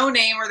who's a no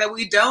name or that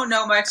we don't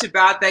know much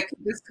about that could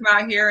just come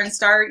out here and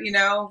start,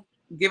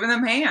 giving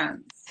them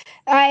hands.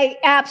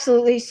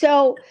 Absolutely.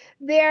 So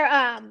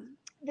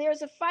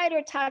there's a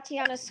fighter,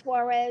 Tatiana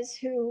Suarez,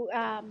 who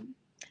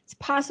it's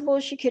possible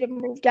she could have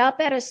moved up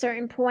at a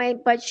certain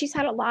point, but she's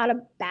had a lot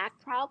of back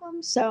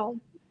problems. So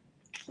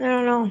I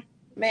don't know.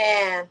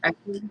 Man.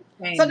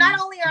 So not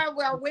only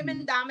are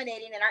women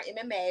dominating in our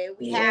MMA,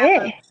 we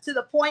have to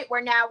the point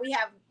where now we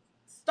have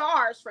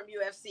stars from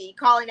UFC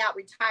calling out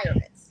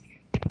retirements.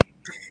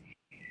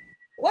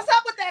 What's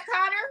up with that,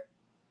 Connor?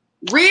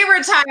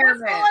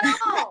 Re-retirement. What's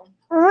going on?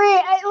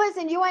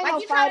 Listen, you ain't no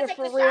fighter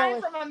for real.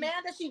 Shine from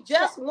Amanda, she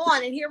just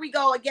won, and here we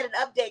go and get an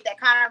update that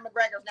Conor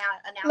McGregor's now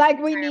announced. Like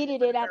we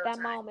needed it at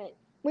that moment.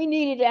 We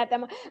needed it at that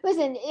moment.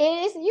 Listen,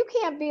 you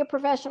can't be a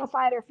professional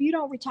fighter if you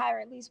don't retire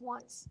at least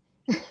once.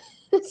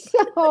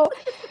 So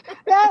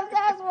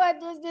that's what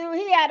this dude,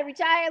 he had to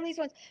retire at least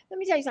once. Let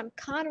me tell you something.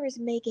 Conor is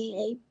making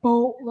a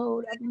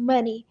boatload of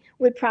money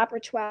with Proper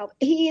 12.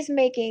 He is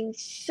making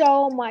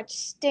so much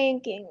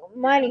stinking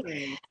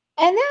money.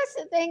 And that's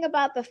the thing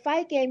about the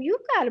fight game. You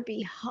got to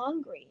be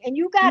hungry, and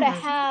you got to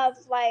have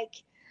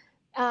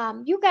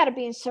you got to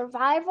be in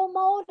survival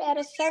mode at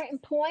a certain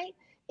point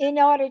in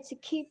order to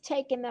keep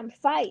taking them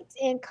fights.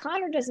 And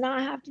Conor does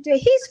not have to do it.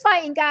 He's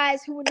fighting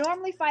guys who would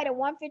normally fight at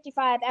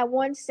 155 at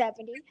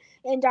 170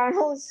 in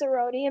Darnell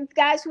Cerrone, and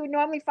guys who would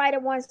normally fight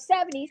at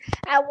 170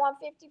 at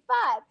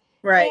 155.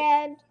 Right.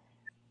 And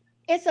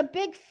it's a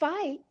big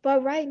fight,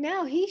 but right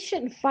now he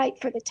shouldn't fight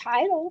for the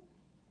title.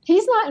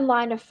 He's not in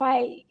line to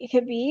fight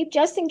Khabib.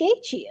 Justin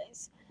Gaethje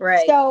is.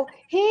 Right. So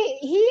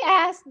he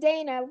asked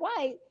Dana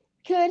White,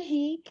 could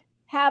he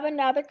have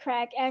another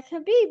crack at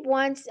Khabib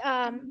once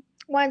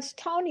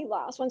Tony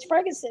lost, once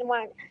Ferguson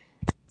won?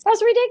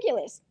 That's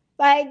ridiculous.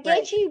 Like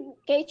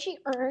Gaethje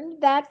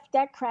earned that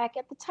crack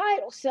at the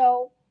title.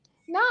 So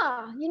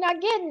nah, you're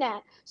not getting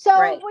that. So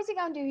what's he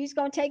gonna do? He's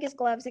gonna take his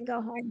gloves and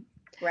go home.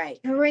 Right.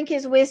 Drink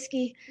his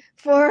whiskey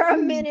for a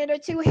minute or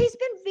two. He's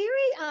been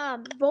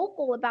very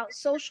vocal about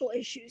social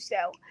issues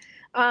though,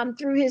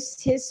 through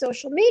his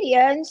social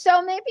media. And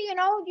so maybe,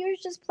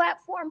 use this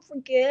platform for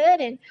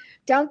good and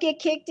don't get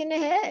kicked in the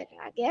head,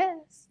 I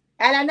guess.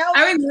 And I know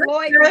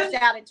Floyd reached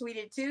out and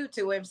tweeted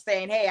to him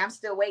saying, hey, I'm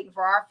still waiting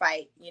for our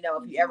fight.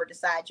 If you ever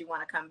decide you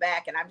want to come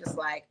back. And I'm just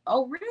like,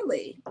 oh,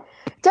 really?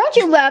 Don't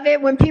you love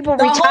it when people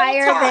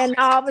retire, then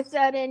all of a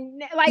sudden,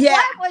 like,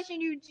 why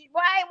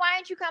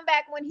didn't you come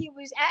back when he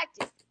was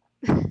active?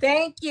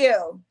 Thank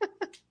you.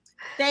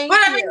 Thank you.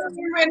 I mean,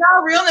 in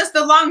all realness,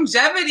 the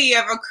longevity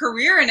of a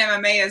career in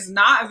MMA is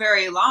not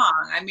very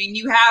long. I mean,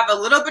 you have a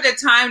little bit of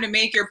time to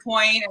make your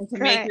point and to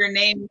make your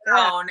name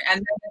known. And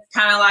then it's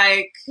kind of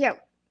like,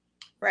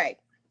 Right.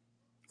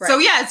 So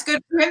yeah, it's good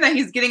for him that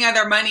he's getting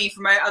other money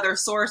from other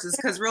sources,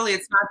 because really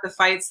it's not the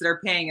fights that are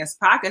paying his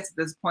pockets at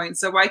this point.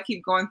 So why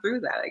keep going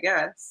through that, I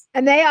guess.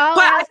 And they all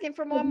asking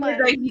for more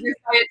money. Like, he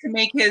decided to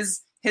make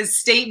his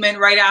statement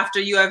right after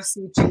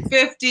UFC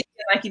 250.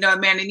 Like,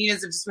 Amanda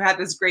Nunes just had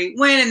this great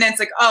win, and then it's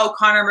like, oh,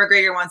 Conor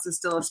McGregor wants to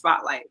steal a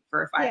spotlight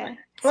for 5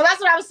 minutes. Well, that's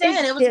what I was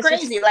saying. It was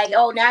crazy. Like,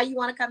 oh, now you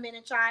want to come in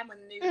and shine when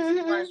the news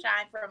you want to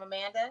shine from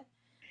Amanda.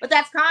 But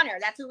that's Conor.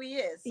 That's who he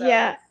is. So.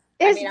 Yeah.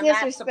 I'm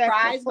not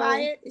surprised by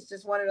it. It's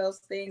just one of those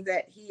things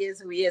that he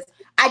is who he is.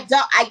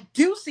 I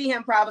do see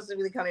him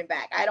probably coming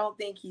back. I don't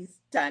think he's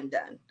done.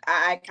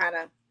 I kind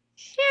of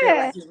feel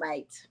like he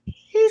might.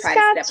 He's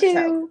got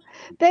to.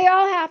 They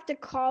all have to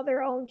call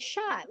their own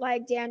shot.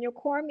 Like Daniel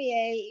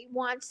Cormier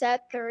wants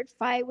that third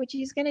fight, which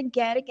he's going to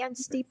get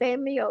against Stipe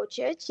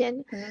Miocic,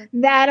 and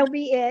that'll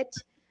be it.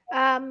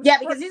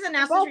 Because he's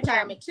announced his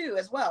retirement too,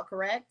 as well.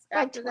 Correct?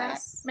 After that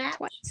match,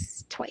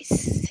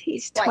 twice.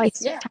 He's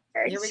twice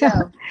retired. Here we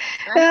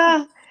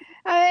go.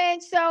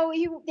 And so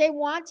they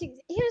want to.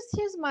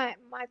 Here's my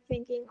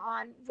thinking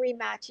on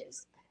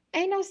rematches.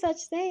 Ain't no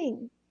such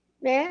thing,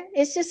 man.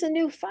 It's just a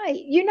new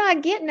fight. You're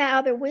not getting that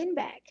other win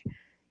back.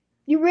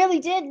 You really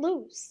did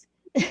lose.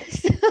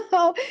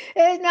 So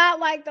it's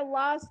not like the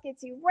loss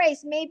gets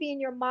erased. Maybe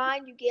in your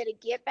mind you get a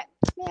get back.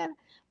 Yeah,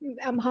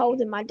 I'm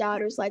holding my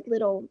daughter's like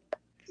little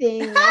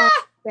thing.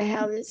 The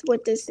hell is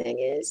what this thing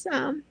is?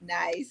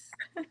 Nice.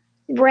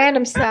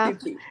 Random stuff.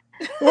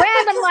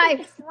 Random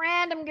life.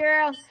 Random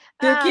girl.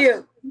 Too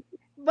cute.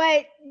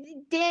 But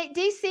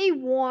DC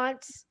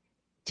wants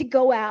to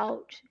go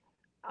out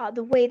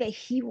the way that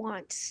he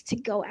wants to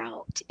go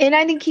out, and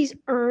I think he's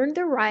earned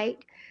the right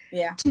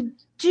to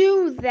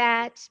do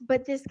that.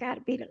 But this got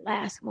to be the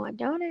last one,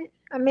 don't it?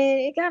 I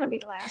mean, it got to be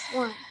the last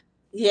one.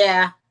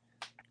 Yeah.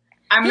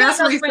 I'm not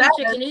no spring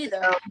chicken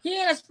either. He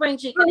ain't a spring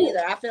chicken either.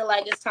 I feel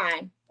like it's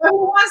time. Who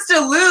wants to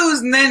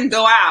lose and then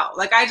go out?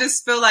 Like, I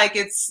just feel like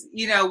it's,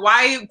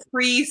 why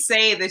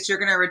say that you're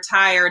going to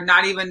retire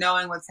not even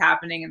knowing what's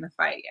happening in the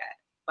fight yet?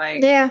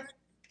 Like,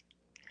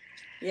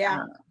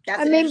 yeah,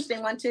 that's an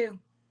interesting one too.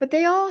 But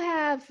they all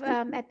have,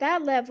 at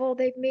that level,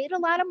 they've made a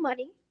lot of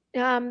money.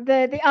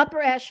 The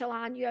upper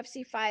echelon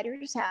UFC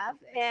fighters have,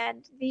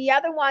 and the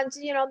other ones,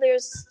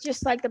 there's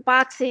just like the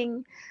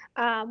boxing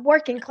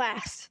working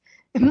class.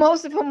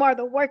 Most of them are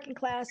the working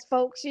class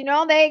folks. They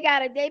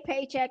got a day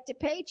paycheck to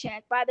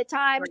paycheck. By the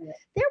time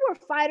there were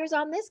fighters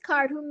on this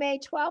card who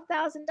made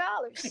 $12,000.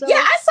 So yeah,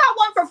 I saw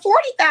one for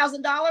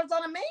 $40,000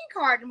 on a main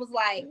card and was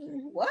like,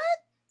 what?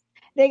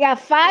 They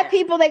got 5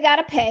 people they got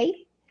to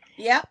pay.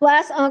 Yep.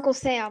 Plus Uncle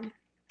Sam.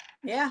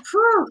 Yeah.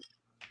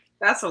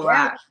 That's a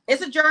lot.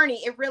 It's a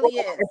journey. It really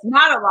is. It's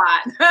not a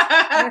lot.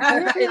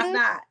 It's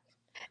not.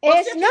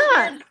 It's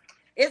not.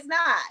 It's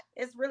not.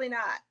 It's really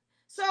not.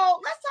 So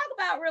let's talk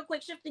about real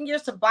quick, shifting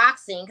gears to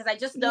boxing, because I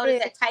just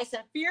noticed that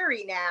Tyson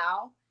Fury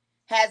now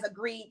has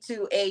agreed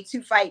to a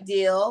 2-fight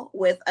deal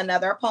with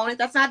another opponent.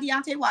 That's not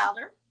Deontay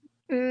Wilder.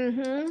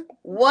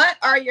 What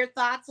are your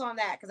thoughts on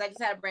that? Because I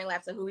just had a brain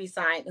lapse of who he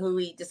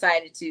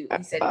decided to.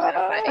 He said he was going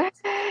to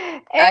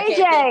fight.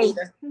 AJ.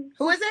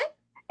 Who is it?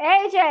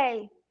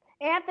 AJ.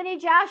 Anthony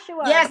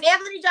Joshua. Yes,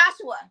 Anthony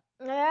Joshua.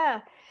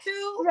 Yeah.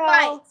 2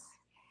 fights.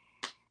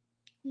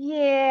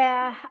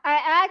 Yeah.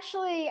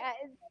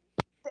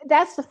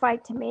 That's the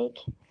fight to make.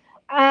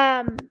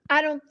 I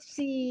don't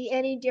see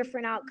any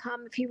different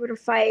outcome if he were to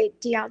fight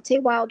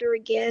Deontay Wilder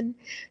again.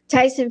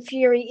 Tyson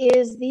Fury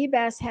is the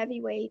best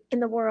heavyweight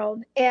in the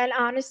world. And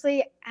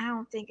honestly, I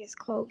don't think it's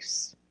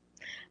close.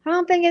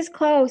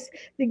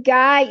 The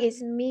guy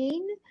is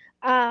mean,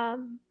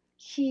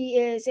 He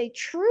is a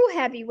true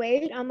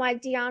heavyweight,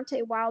 unlike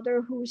Deontay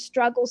Wilder, who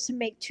struggles to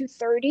make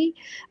 230.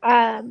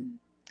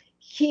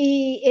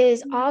 He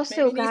is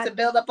also Maybe he needs to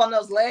build up on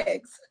those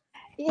legs.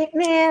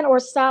 Man, or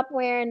stop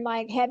wearing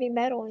like heavy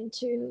metal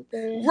into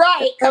the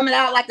right, coming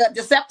out like a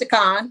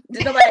Decepticon.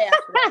 Did nobody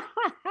ask for that?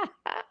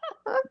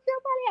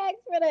 Nobody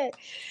asked for that.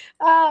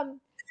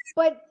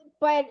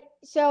 But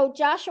so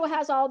Joshua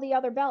has all the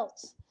other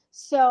belts.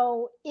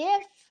 So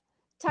if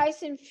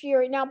Tyson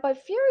Fury now, but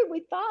Fury,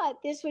 we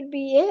thought this would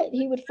be it.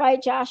 He would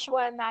fight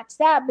Joshua and that's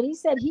that. But he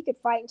said he could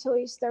fight until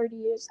he's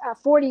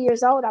 40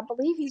 years old. I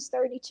believe he's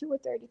 32 or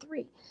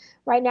 33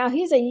 right now.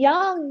 He's a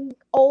young,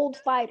 old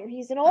fighter.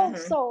 He's an old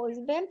soul. He's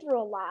been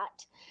through a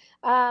lot.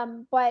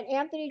 But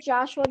Anthony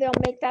Joshua, they'll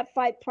make that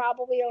fight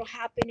probably. It'll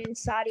happen in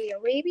Saudi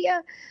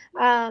Arabia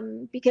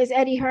because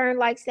Eddie Hearn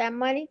likes that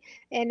money,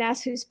 and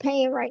that's who's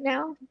paying right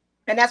now.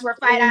 And that's where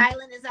Fight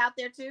Island is out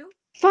there too.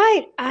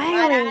 Fight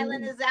Island. Fight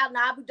Island is out in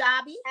Abu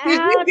Dhabi.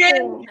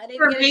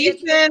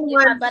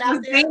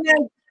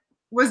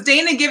 Was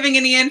Dana giving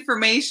any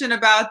information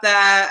about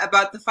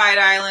the Fight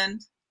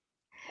Island?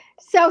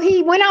 So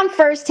he went on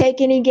First Take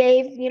and he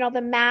gave,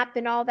 the map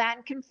and all that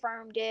and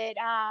confirmed it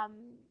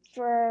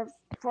for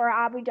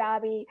Abu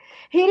Dhabi.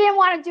 He didn't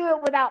want to do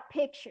it without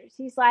pictures.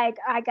 He's like,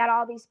 I got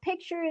all these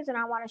pictures and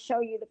I want to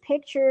show you the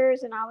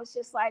pictures. And I was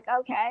just like,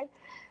 okay.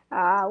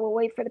 We'll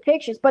wait for the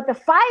pictures. But the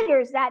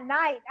fighters that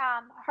night,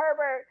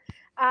 Herbert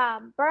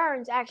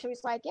Burns actually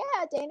was like,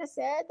 yeah, Dana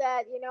said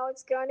that,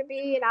 it's going to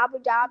be in Abu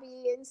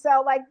Dhabi. And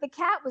so, like, the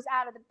cat was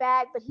out of the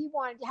bag, but he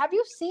wanted to.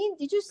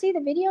 Did you see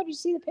the video? Did you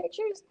see the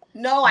pictures?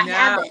 No, I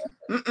haven't.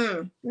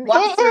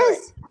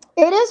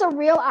 It is a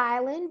real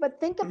island, but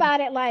think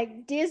about it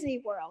like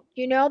Disney World,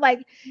 like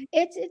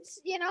it's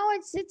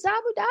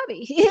Abu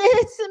Dhabi.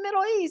 It's the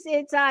Middle East.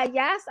 It's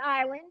Yas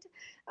Island.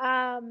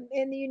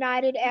 In the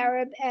United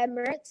Arab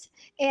Emirates,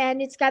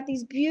 and it's got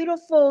these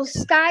beautiful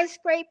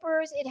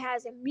skyscrapers. It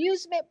has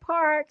amusement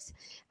parks.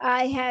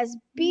 It has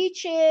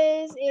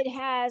beaches. It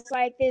has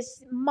like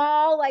this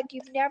mall, like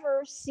you've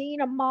never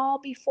seen a mall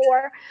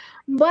before.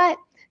 But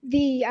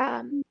the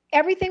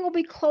everything will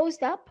be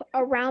closed up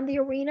around the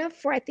arena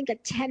for I think a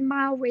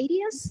 10-mile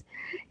radius,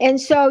 and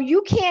so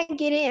you can't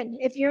get in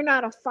if you're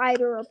not a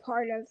fighter or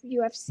part of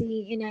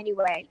UFC in any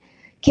way.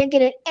 Can't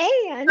get in,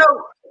 and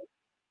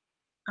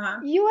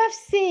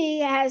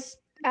UFC has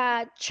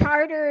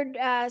chartered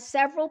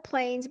several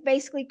planes,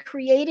 basically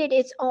created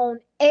its own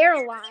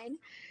airline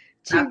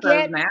to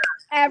get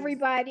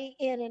everybody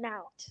in and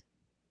out.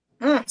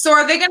 So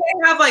are they going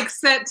to have like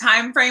set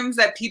time frames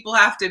that people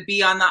have to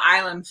be on the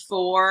island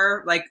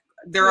for, like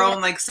their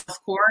own like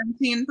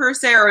self-quarantine per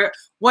se, or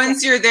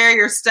once you're there,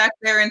 you're stuck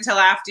there until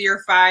after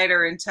your fight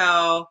or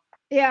until?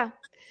 Yeah.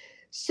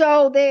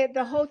 So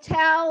the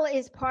hotel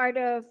is part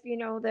of,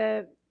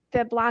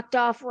 the blocked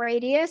off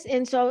radius.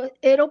 And so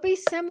it'll be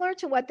similar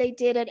to what they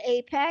did at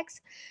Apex.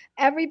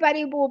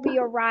 Everybody will be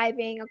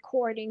arriving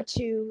according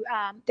to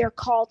their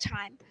call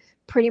time,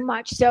 pretty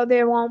much. So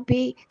there won't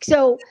be.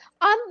 So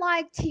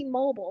unlike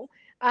T-Mobile,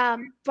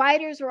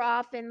 fighters were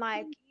often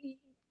like,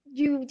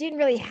 you didn't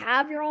really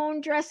have your own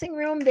dressing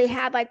room. They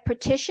had like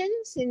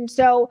partitions. And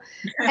so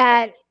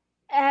at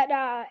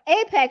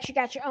Apex, you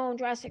got your own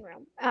dressing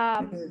room.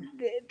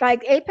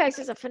 Like Apex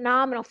is a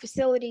phenomenal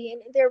facility,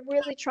 and they're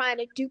really trying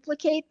to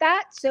duplicate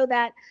that so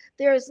that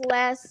there's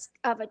less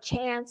of a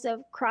chance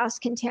of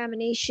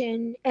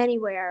cross-contamination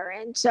anywhere.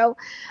 And so,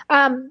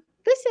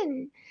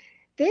 listen,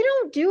 they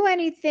don't do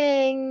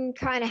anything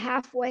kind of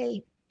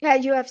halfway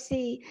at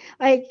UFC.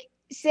 Like,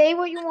 say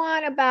what you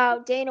want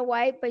about Dana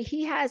White, but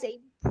he has a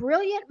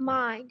brilliant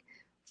mind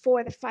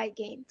for the fight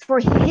game, for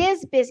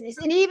his business.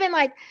 And even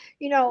like,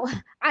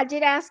 I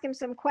did ask him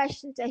some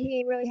questions that he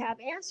didn't really have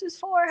answers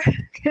for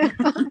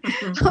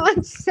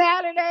on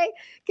Saturday,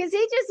 because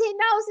he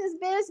knows his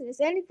business.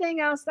 Anything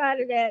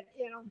outside of that,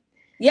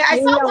 Yeah,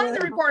 I saw one of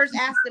the reporters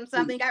asked him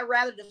something, got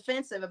rather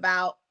defensive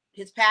about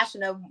his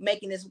passion of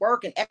making this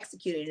work and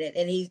executing it.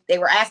 And they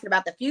were asking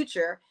about the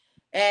future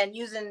and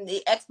using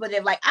the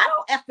expletive, like, I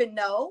don't effing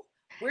know.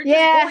 We're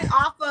just going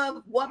off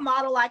of what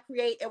model I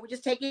create, and we're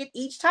just taking it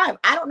each time.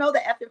 I don't know the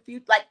effing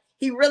future. Like,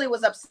 he really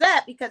was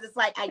upset because it's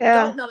like, I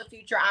don't know the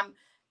future. I'm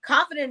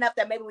confident enough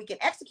that maybe we can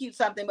execute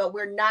something, but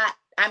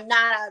I'm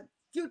not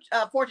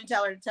a fortune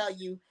teller to tell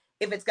you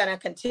if it's going to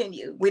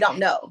continue. We don't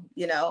know,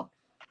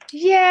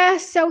 Yeah,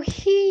 so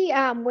he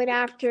went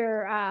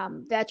after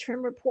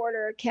veteran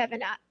reporter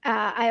Kevin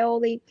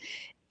Iole,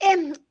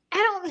 and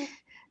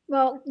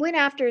went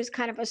after is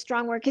kind of a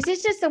strong word, because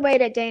it's just the way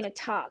that Dana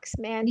talks,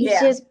 man. He's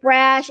just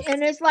brash,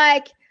 and it's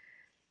like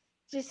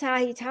just how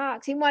he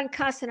talks. He wasn't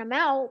cussing him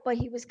out, but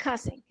he was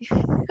cussing.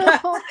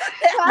 Like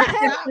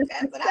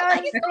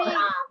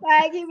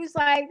he was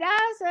like,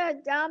 that's a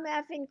dumb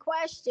effing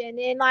question.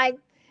 And like,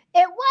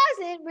 it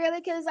wasn't really,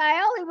 because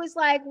Iole was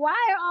like, why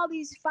are all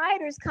these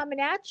fighters coming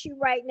at you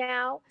right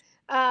now?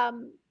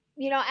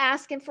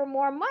 Asking for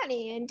more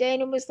money. And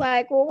Dana was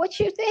like, well, what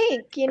you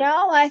think?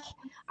 Like,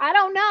 I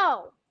don't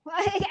know.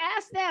 Like,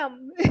 ask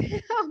them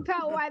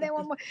about why they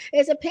want more.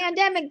 There's a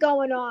pandemic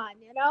going on.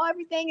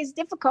 Everything is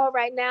difficult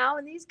right now,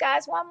 and these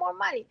guys want more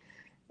money.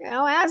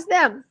 Ask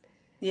them.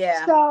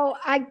 Yeah. So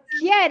I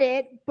get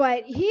it,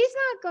 but he's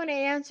not going to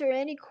answer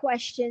any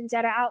questions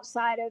that are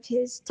outside of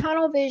his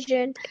tunnel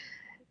vision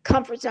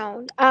comfort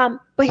zone.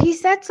 But he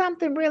said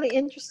something really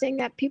interesting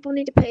that people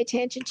need to pay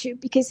attention to,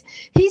 because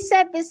he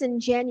said this in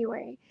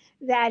January,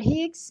 that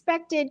he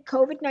expected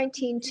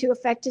COVID-19 to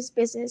affect his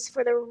business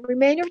for the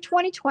remainder of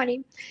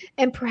 2020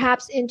 and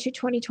perhaps into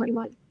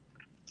 2021.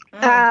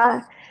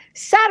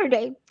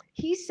 Saturday,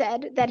 he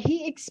said that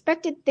he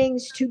expected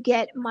things to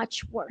get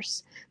much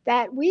worse.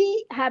 That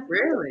we have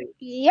Really?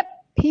 Yep.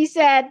 He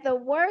said the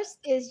worst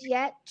is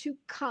yet to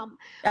come.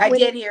 I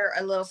did hear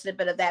a little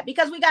snippet of that,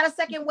 because we got a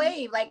second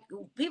wave. Like,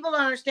 people don't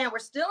understand, we're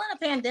still in a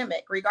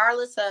pandemic,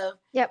 regardless of,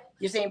 you're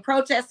seeing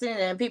protesting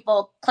and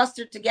people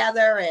clustered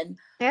together and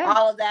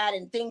all of that,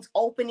 and things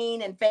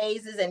opening in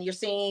phases, and you're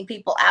seeing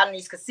people out in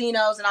these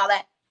casinos and all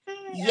that.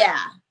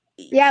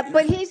 Yeah,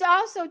 but he's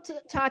also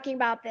talking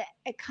about the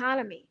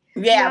economy.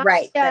 Yeah,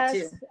 right. That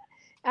too.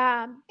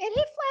 And he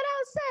flat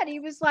out said, he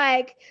was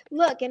like,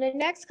 look, in the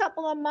next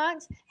couple of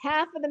months,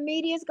 half of the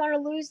media is going to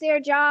lose their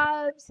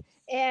jobs,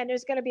 and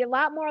there's going to be a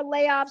lot more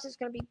layoffs. There's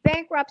going to be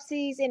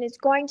bankruptcies, and it's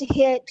going to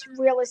hit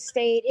real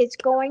estate. It's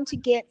going to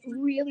get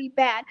really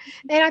bad.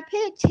 And I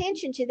pay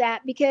attention to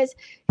that because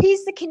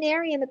he's the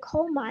canary in the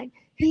coal mine.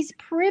 He's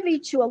privy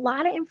to a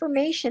lot of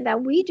information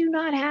that we do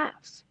not have.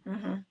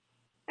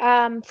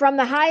 From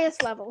the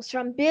highest levels,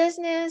 from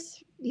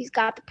business. He's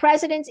got the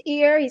president's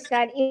ear. He's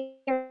got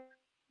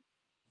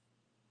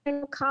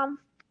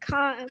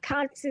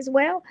cons as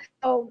well.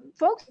 So,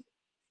 folks,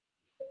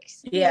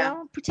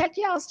 protect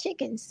y'all's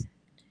chickens.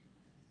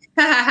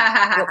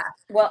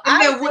 Well,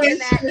 I was thinking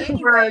that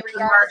anyway,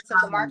 regardless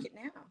of the market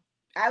now.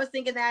 I was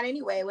thinking that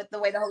anyway, with the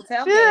way the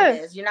hotel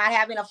game is. You're not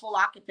having a full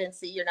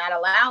occupancy. You're not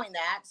allowing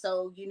that.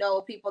 So,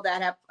 people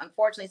that have,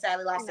 unfortunately,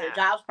 sadly lost their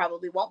jobs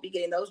probably won't be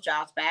getting those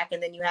jobs back.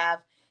 And then you have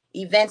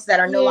events that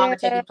are no longer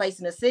taking place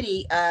in the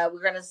city.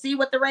 We're going to see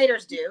what the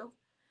Raiders do.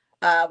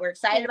 We're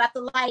excited about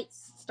the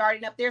Lights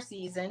starting up their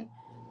season.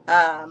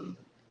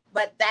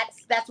 But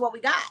that's what we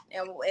got.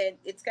 And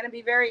it's going to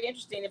be very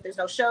interesting if there's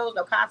no shows,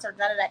 no concerts,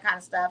 none of that kind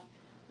of stuff,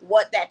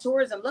 what that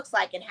tourism looks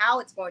like and how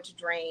it's going to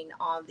drain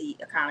on the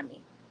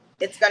economy.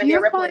 It's going to be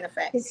a rippling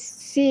effect.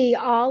 See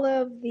all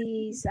of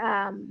these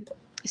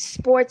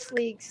sports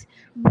leagues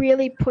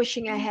really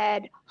pushing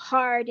ahead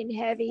hard and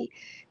heavy.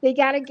 They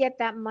got to get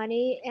that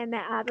money and the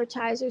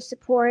advertiser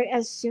support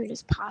as soon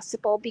as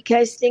possible,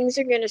 because things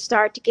are going to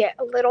start to get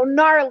a little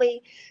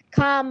gnarly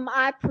come,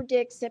 I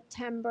predict,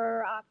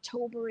 September,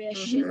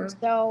 October-ish.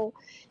 So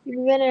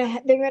they're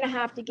gonna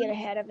have to get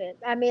ahead of it.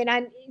 I mean,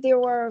 there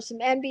were some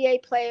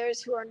NBA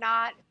players who are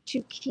not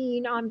too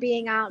keen on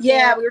being out there.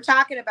 Yeah, we were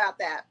talking about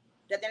that.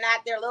 That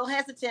they're a little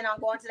hesitant on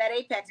going to that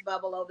Apex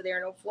bubble over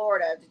there in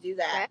Florida to do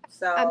that.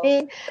 So I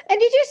mean, and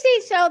did you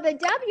see? So the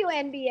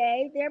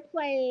WNBA, they're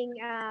playing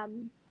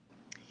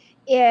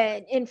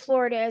in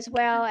Florida as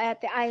well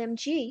at the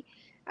IMG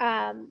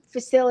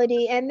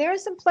facility, and there are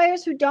some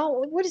players who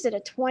don't. What is it? A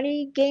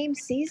 20-game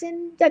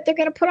season that they're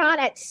going to put on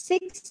at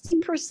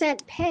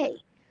 60% pay.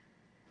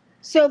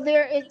 So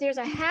there's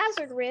a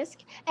hazard risk,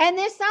 and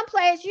there's some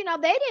players. They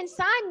didn't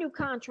sign new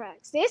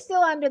contracts. They're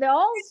still under the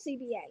old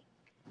CBA.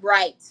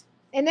 Right.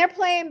 And they're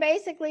playing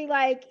basically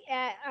like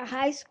at a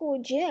high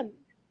school gym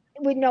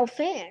with no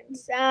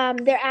fans.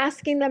 They're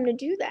asking them to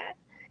do that.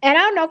 And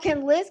I don't know,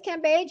 can Liz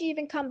Cambage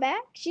even come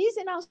back? She's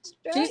in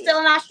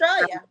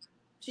Australia.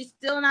 She's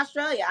still in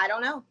Australia. I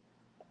don't know.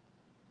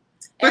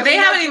 But they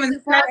haven't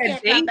even said a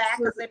date.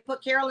 Because they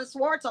put Carolyn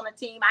Swartz on the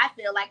team, I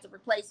feel like, to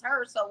replace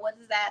her. So what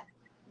is that?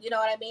 You know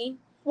what I mean?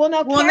 Well,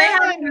 no,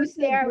 Carolyn was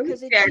there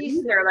because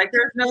either. Like,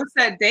 there's no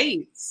set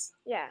dates.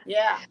 Yeah.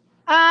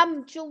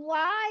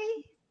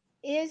 July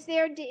is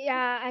there.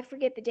 I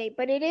forget the date,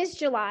 but it is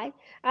July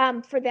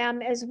for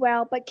them as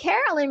well. But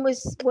Carolyn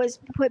was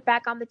put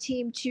back on the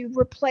team to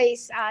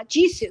replace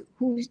Jisoo,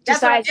 who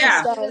decided she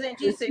was in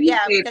Jisoo,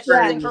 because she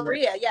was in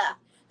Korea,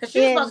 because she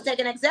was supposed to take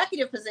an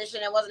executive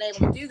position and wasn't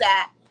able to do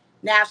that.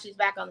 Now she's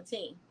back on the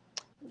team.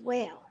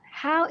 Well,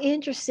 how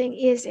interesting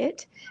is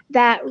it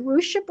that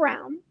Rusha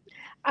Brown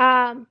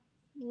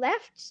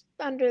left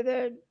under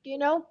the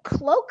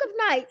cloak of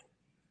night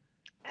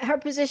her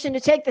position to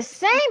take the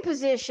same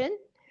position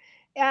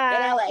in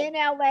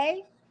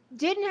LA,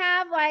 didn't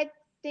have like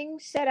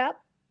things set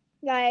up,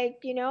 like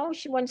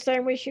she wasn't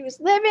certain where she was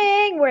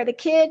living, where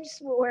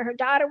her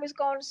daughter was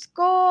going to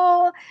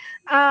school,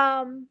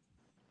 and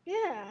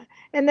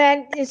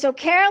so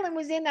Carolyn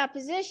was in that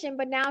position,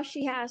 but now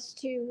she has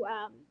to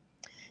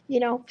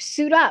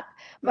suit up.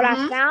 But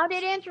I found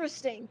it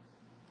interesting,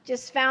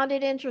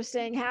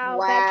 how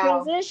that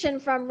transition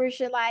from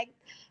Rusha, like,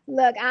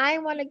 look, I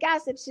ain't want to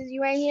gossip since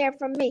you ain't hear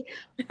from me,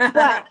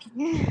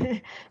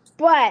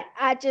 but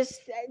I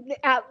just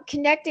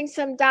connecting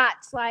some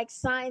dots, like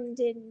sign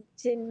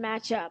didn't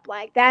match up.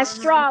 Like that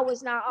straw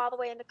was not all the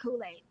way in the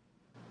Kool-Aid.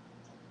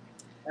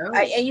 Oh.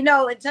 And you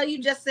know, until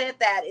you just said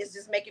that, it's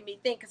just making me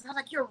think. Because I was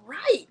like, you're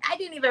right. I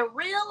didn't even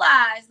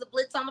realize the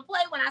blitz on the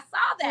play when I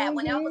saw that,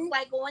 when it was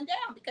like going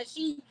down, because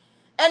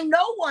and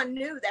no one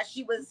knew that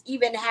she was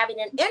even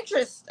having an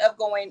interest of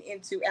going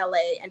into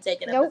LA and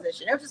taking a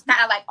position. It was just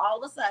kind of like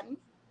all of a sudden.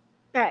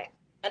 Right.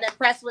 And then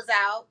press was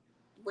out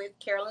with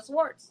Carolyn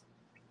Swartz.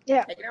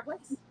 Yeah. Taking her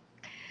place.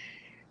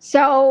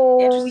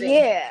 So,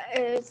 yeah,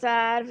 it's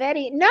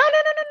very... No.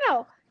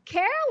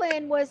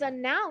 Carolyn was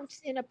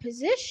announced in a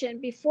position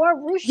before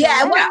Rusha.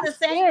 Yeah, it wasn't the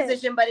same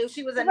position, but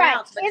she was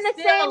announced. Right. But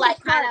it's still like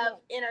kind of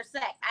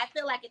intersect. I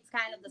feel like it's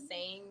kind of the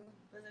same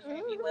position,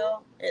 if you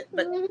will,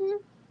 but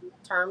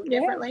termed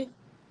differently.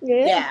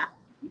 Yeah.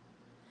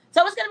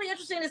 So it's going to be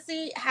interesting to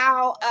see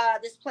how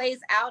this plays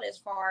out as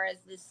far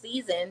as this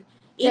season,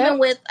 even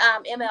with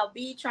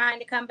MLB trying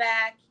to come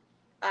back,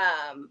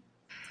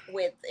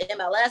 with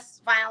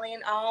MLS finally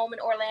in home in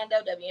Orlando,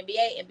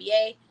 WNBA,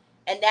 NBA,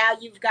 and now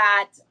you've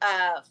got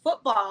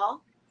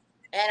football,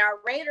 and our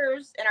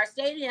Raiders and our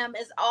stadium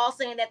is all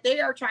saying that they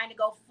are trying to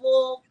go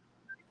full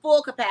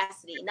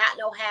capacity, not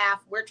no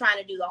half. We're trying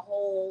to do the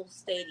whole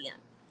stadium.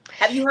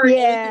 Have you heard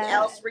anything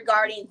else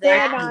regarding that?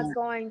 They're not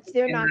going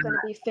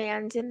to be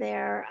fans in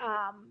there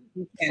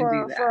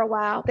for a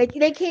while.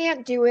 They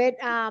can't do it.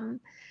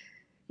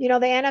 You know,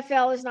 the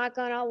NFL is not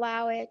going to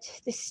allow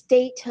it. The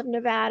state of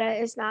Nevada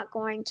is not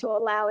going to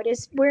allow it.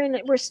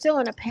 We're still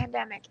in a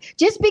pandemic.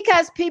 Just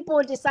because people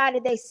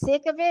decided they're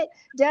sick of it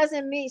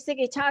doesn't mean sick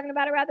of talking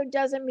about it. Rather,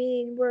 doesn't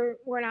mean we're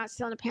not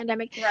still in a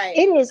pandemic. Right.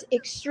 It is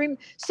extreme.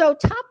 So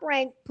Top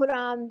Rank put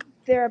on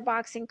their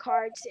boxing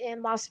cards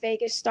in Las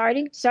Vegas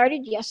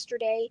started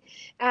yesterday.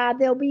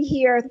 They'll be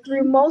here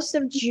through most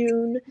of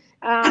June,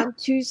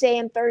 Tuesday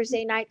and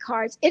Thursday night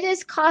cards. It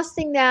is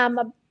costing them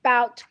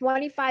about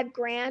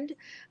 $25,000,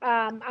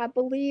 I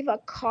believe, a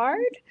card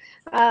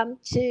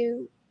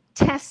to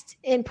test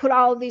and put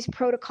all of these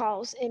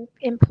protocols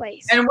in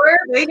place. And where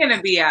are they going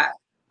to be at?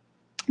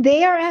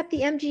 They are at the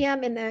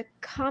MGM in the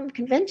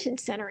Convention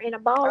Center in a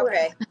ballroom.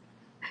 Okay.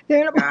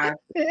 They're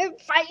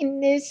fighting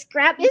this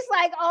scrap. It's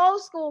like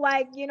old school,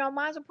 like, you know,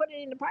 might as well put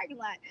it in the parking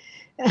lot.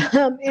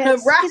 Wow,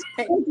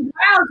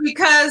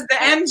 because the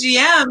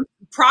MGM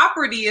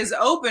property is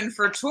open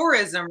for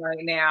tourism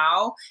right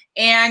now,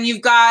 and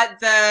you've got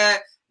the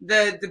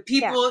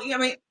people. I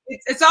mean,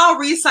 it's all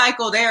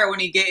recycled air when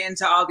you get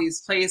into all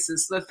these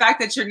places. So the fact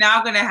that you're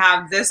now going to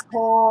have this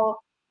whole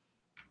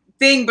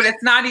thing, but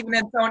it's not even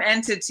its own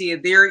entity.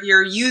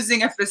 You're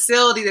using a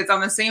facility that's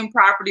on the same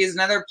property as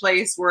another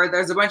place where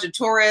there's a bunch of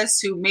tourists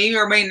who may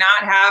or may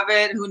not have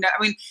it. I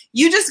mean,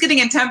 you just getting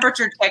a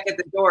temperature check at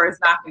the door is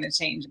not going to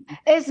change anything.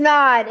 It's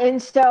not.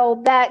 And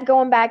so that,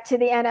 going back to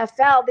the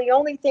NFL, the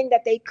only thing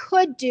that they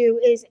could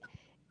do is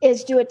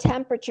do a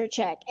temperature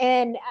check.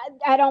 And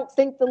I don't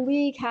think the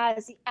league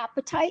has the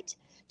appetite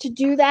to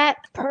do that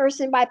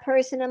person by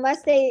person,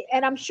 unless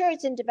and I'm sure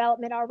it's in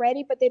development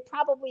already, but they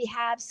probably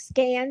have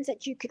scans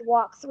that you could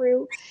walk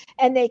through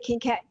and they can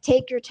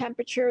take your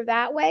temperature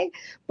that way.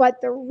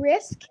 But the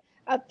risk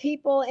of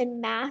people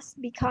en masse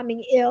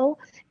becoming ill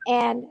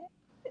and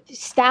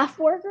staff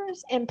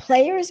workers and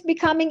players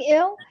becoming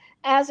ill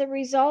as a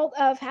result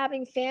of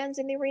having fans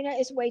in the arena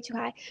is way too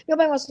high.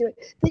 Nobody wants to do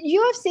it. The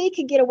UFC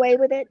can get away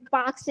with it.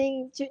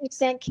 Boxing, to an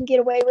extent, can get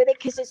away with it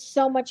because it's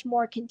so much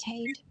more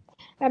contained.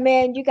 I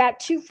mean, you got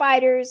 2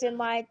 fighters and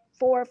like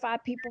 4 or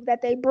 5 people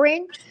that they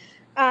bring.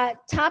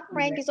 Top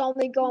Rank is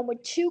only going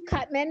with 2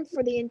 cut men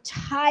for the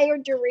entire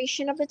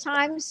duration of the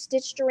time.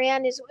 Stitch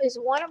Duran is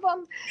one of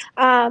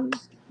them.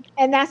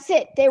 And that's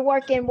it. They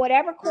work in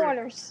whatever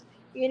corners,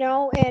 you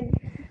know, and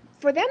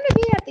for them to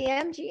be at the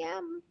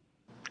MGM,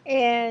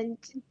 and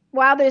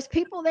while there's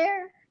people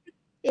there,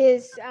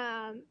 is,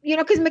 you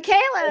know, because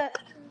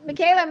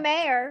Michaela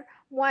Mayer,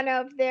 one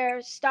of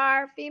their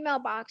star female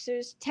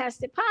boxers,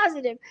 tested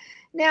positive.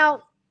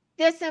 Now,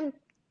 there's some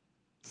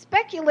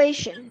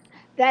speculation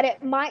that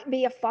it might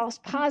be a false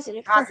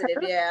positive for her.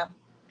 Yeah.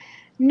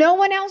 No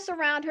one else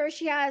around her.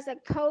 She has a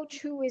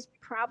coach who is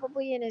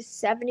probably in his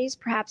 70s,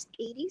 perhaps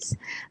 80s.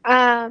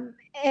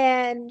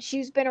 And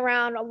she's been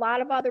around a lot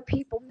of other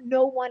people.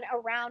 No one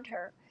around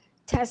her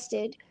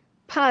tested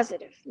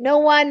positive. No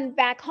one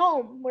back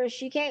home where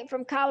she came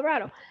from,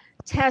 Colorado,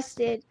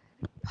 tested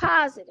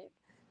positive.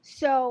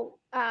 So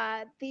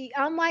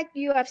unlike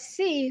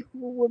UFC,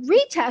 who would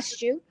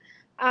retest you,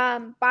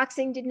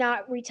 boxing did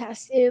not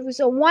retest. It was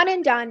a one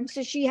and done.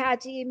 So she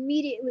had to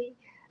immediately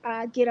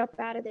get up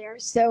out of there.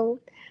 So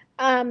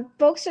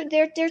folks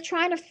they're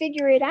trying to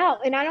figure it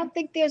out, and I don't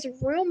think there's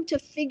room to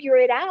figure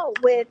it out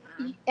with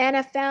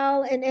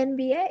NFL and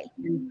NBA.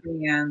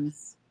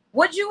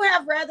 Would you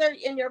have rather,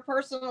 in your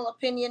personal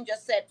opinion,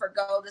 just said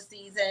forgo the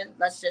season,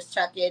 let's just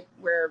chuck it,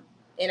 we're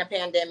in a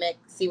pandemic,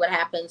 see what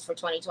happens for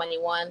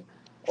 2021?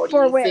 Or do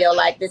you feel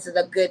like this is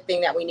a good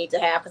thing that we need to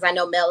have? Because I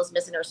know Mel is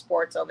missing her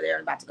sports over there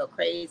and about to go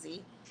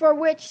crazy. For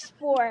which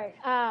sport?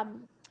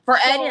 For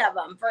any of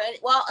them.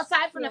 Well,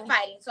 aside from the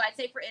fighting. So I'd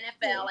say for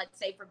NFL, I'd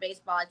say for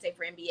baseball, I'd say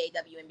for NBA,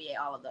 WNBA,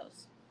 all of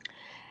those.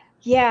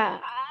 Yeah.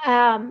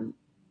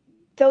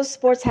 those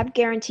sports have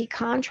guaranteed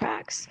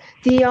contracts.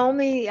 The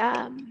only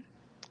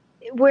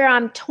where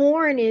I'm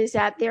torn is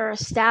that there are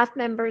staff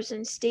members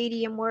and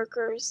stadium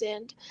workers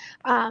and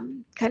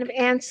kind of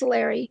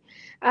ancillary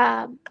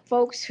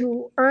folks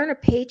who earn a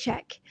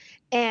paycheck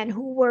and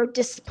who were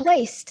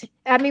displaced.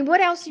 I mean,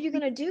 what else are you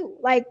going to do?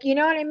 Like, you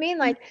know what I mean?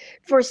 Like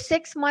for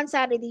 6 months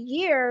out of the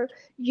year,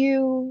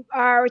 you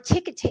are a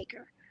ticket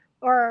taker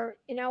or,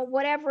 you know,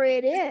 whatever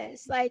it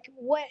is. Like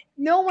what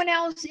no one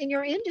else in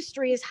your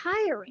industry is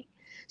hiring.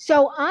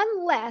 So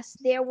unless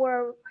there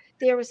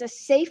was a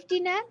safety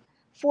net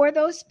for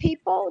those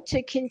people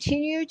to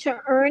continue to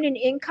earn an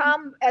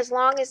income as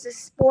long as the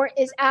sport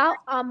is out,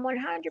 I'm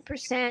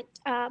 100%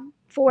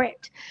 for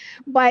it.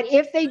 But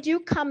if they do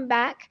come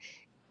back,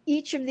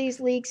 each of these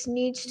leagues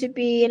needs to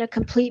be in a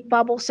complete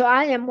bubble. So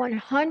I am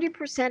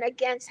 100%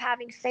 against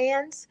having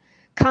fans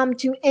come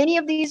to any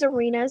of these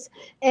arenas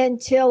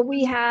until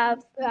we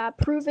have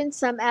proven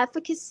some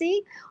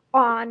efficacy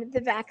on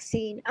the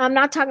vaccine. I'm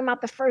not talking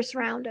about the first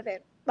round of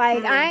it.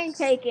 Like I ain't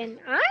taking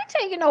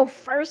no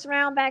first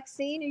round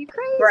vaccine. Are you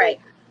crazy?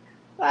 Right.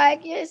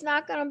 Like it's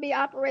not gonna be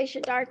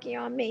Operation Darky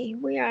on me.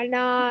 We are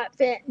not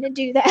fit to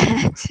do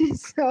that.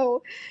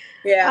 So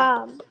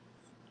Yeah.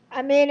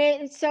 I mean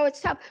it's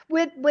tough.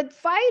 With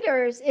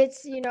fighters,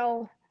 it's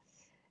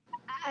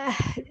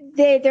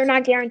they're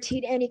not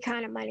guaranteed any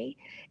kind of money.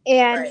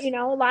 And Right.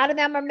 a lot of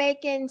them are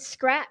making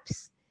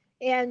scraps.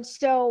 And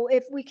so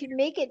if we can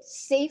make it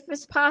safe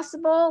as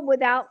possible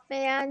without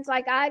fans,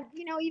 like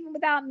even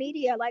without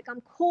media, like I'm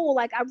cool.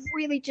 Like I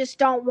really just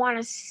don't want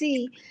to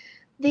see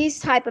these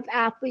type of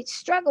athletes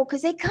struggle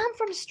because they come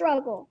from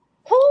struggle.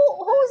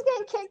 Who's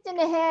getting kicked in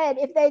the head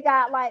if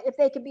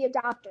they could be a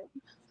doctor?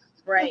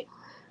 Right.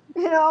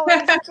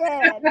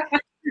 Instead.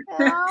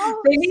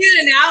 They need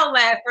an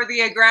outlet for the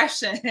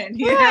aggression,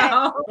 you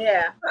know?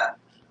 Yeah.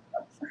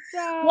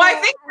 So, well, I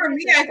think for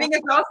me, I think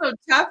it's also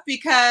tough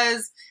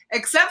because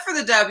except for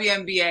the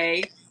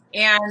WNBA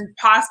and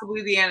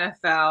possibly the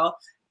NFL,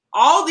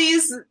 all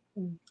these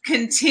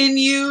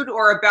continued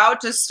or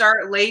about to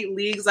start late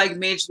leagues like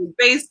Major League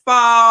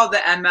Baseball, the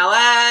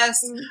MLS,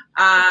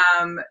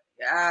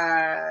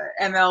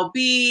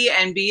 MLB,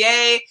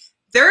 NBA,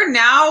 they're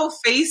now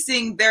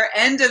facing their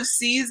end of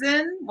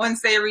season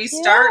once they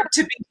restart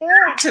to be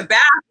back to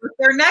back with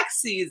their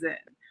next season.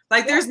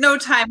 Like there's no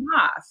time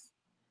off.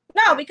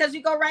 No, because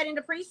you go right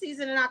into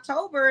preseason in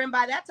October, and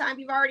by that time,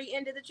 you've already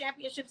ended the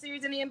championship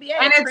series in the NBA.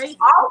 And it's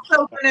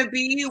also going to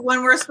be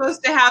when we're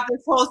supposed to have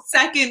this whole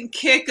second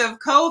kick of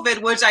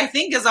COVID, which I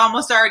think is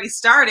almost already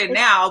started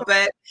now.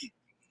 But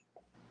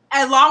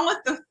along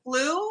with the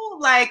flu,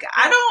 like,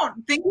 I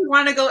don't think we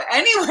want to go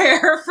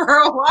anywhere for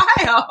a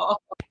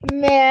while.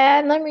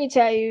 Man, let me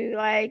tell you,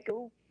 like,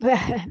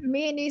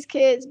 me and these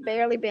kids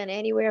barely been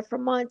anywhere for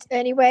months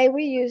anyway.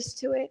 We used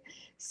to it.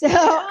 So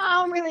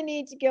I don't really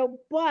need to go,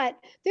 but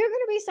there are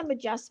going to be some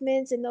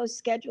adjustments in those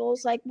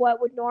schedules, like what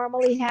would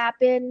normally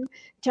happen in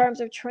terms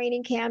of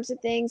training camps and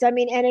things. I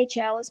mean,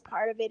 NHL is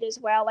part of it as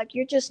well. Like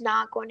you're just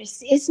not going to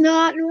see, it's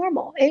not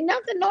normal. Ain't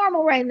nothing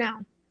normal right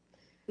now.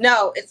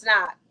 No, it's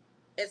not.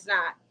 It's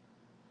not.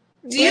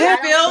 Do you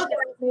feel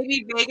that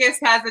maybe Vegas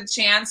has a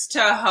chance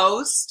to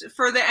host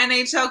for the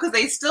NHL? Because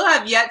they still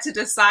have yet to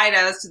decide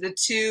as to the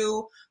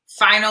two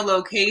final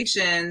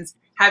locations.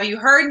 Have you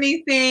heard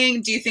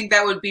anything? Do you think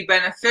that would be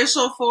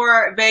beneficial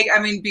for Vegas? I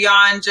mean,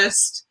 beyond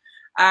just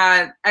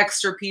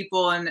extra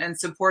people and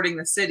supporting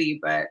the city,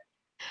 but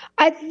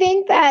I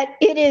think that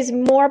it is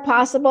more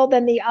possible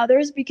than the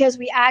others because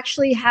we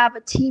actually have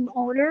a team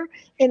owner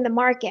in the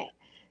market.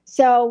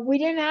 So we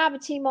didn't have a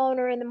team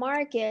owner in the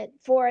market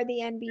for the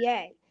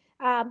NBA.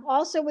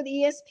 Also with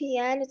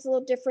ESPN, it's a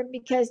little different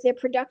because their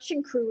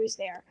production crew is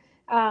there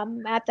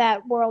at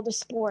that World of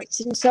Sports.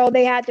 And so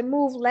they had to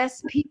move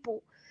less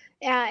people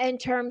in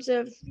terms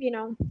of,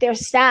 their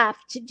staff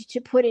to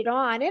put it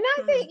on. And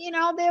I think,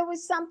 there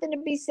was something to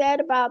be said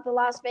about the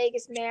Las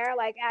Vegas mayor,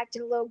 like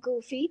acting a little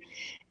goofy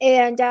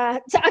and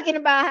talking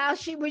about how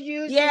she would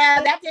use.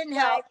 Yeah, that didn't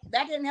help.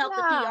 That didn't help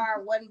the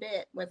PR one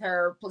bit with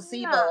her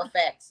placebo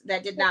effects.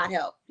 That did not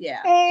help.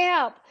 Yeah. It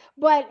helped.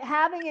 But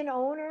having an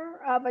owner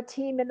of a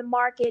team in the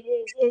market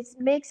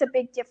makes a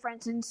big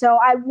difference. And so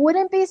I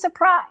wouldn't be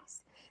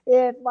surprised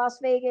if Las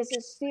Vegas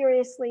is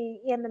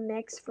seriously in the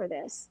mix for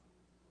this.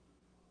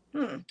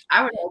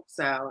 I would hope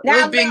so.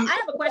 Now, I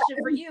have a question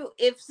for you.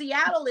 If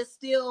Seattle is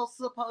still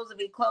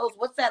supposedly closed,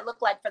 what's that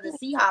look like for the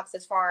Seahawks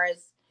as far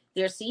as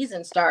their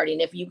season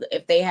starting?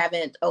 If they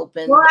haven't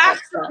opened, well,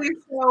 actually,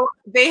 so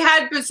they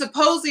had been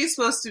supposedly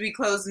supposed to be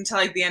closed until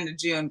like the end of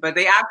June, but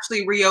they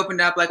actually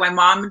reopened up. Like my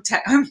mom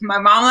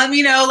let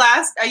me know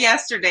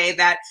yesterday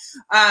that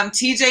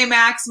TJ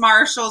Maxx,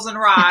 Marshalls, and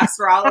Ross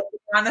were all open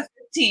on the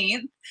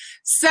 15th.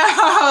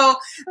 So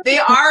they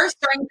are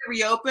starting to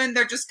reopen.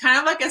 They're just kind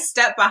of like a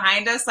step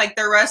behind us. Like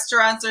their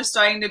restaurants are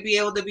starting to be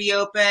able to be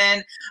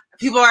open.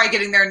 People are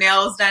getting their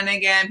nails done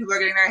again. People are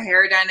getting their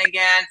hair done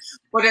again.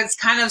 But it's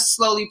kind of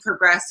slowly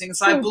progressing.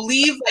 So I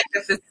believe like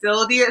the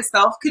facility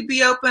itself could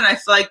be open. I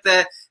feel like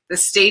the the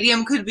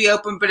stadium could be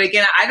open, but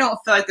again, I don't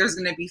feel like there's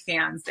going to be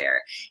fans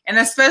there. And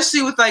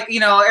especially with like,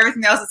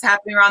 everything else that's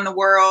happening around the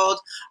world,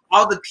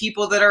 all the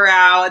people that are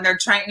out and they're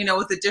trying,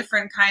 with a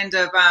different kind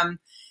of,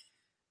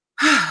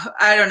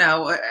 I don't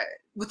know,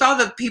 with all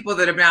the people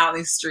that have been out in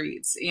these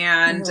streets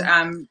and,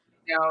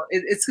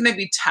 it's going to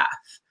be tough.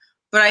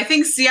 But I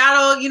think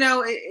Seattle,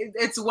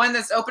 it's one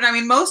that's open. I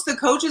mean, most of the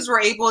coaches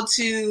were able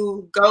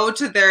to go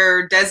to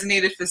their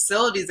designated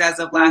facilities as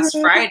of last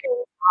Friday,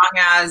 as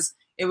long as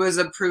it was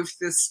approved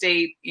through the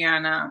state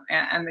and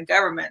the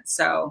government.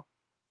 So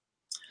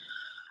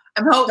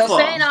I'm hopeful. So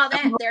saying all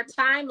that, their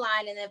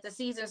timeline, and if the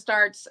season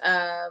starts,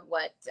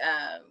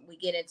 we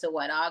get into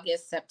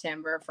August,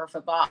 September for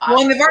football.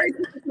 Well, and they've already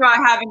talked about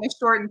having a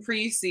shortened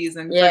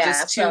preseason for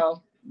just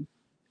 2.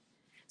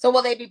 So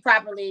will they be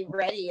properly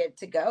ready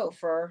to go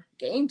for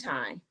game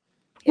time?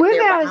 We're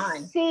going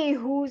to see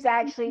who's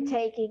actually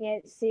taking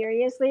it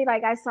seriously.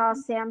 Like I saw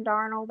Sam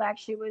Darnold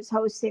actually was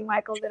hosting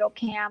like a little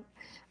camp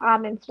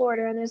in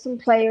Florida, and there's some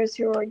players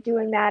who are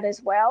doing that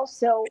as well.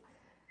 So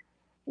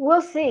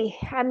we'll see.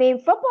 I mean,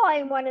 football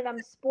ain't one of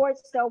them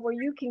sports though where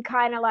you can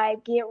kind of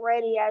like get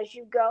ready as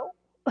you go.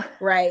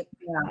 Right.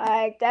 Yeah.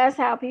 Like that's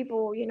how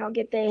people,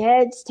 get their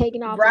heads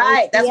taken off.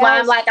 Right. That's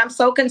why I'm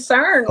so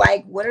concerned.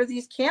 Like, what are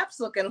these camps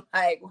looking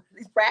like? What are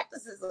these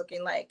practices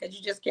looking like? Because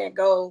you just can't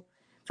go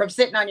from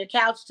sitting on your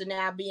couch to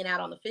now being out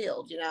on the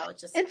field.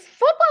 It's just. And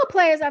football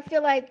players, I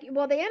feel like, the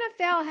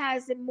NFL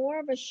has more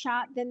of a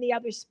shot than the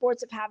other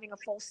sports of having a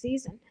full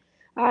season,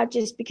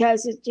 just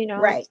because it's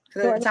right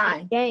for the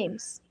time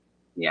games.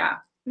 Yeah.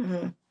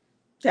 Mm-hmm.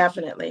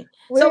 Definitely.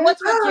 So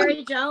what's with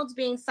Jerry Jones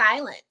being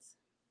silent?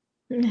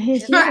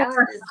 His silence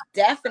is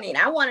deafening.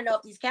 I want to know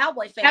if these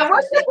Cowboy fans. And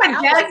what's with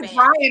Dez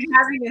Bryant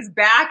having his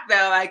back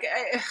though? Like,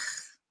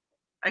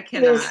 I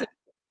cannot. Listen,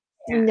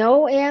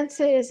 no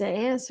answer is an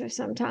answer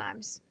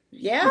sometimes.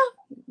 Yeah,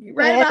 you're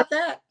right about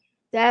that.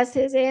 That's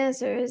his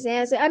answer.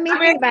 I mean,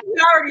 we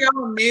already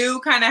all knew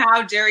kind of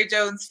how Jerry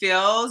Jones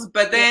feels,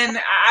 but then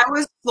I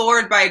was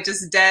floored by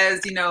just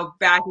Dez,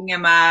 backing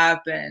him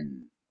up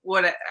and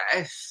what.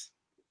 So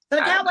the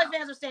Cowboy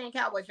fans are staying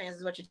Cowboy fans,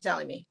 is what you're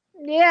telling me.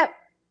 Yep.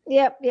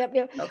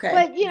 Okay.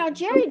 But,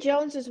 Jerry Mm-hmm.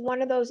 Jones is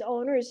one of those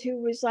owners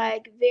who was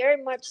like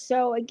very much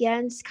so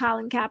against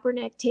Colin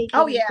Kaepernick taking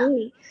the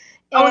knee.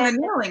 And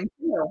the kneeling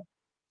too.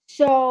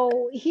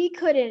 So he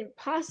couldn't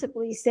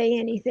possibly say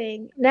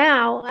anything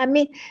now. I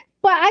mean,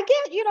 but I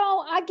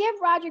give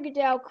Roger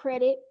Goodell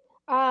credit.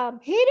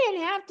 He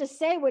didn't have to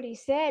say what he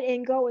said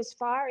and go as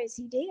far as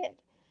he did.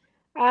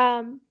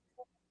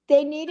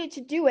 They needed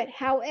to do it.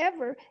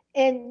 However,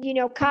 and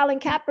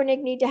Colin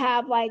Kaepernick need to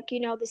have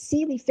the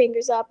Sealy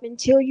fingers up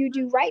until you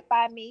do right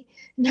by me.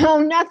 No,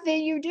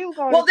 nothing you do.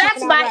 Well,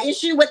 that's my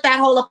issue with that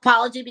whole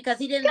apology because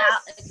he didn't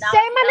say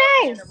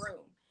my name.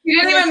 He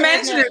didn't even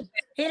mention it.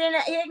 He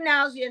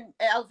acknowledged the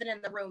elephant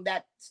in the room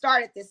that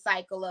started this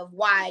cycle of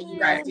why you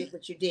guys did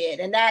what you did,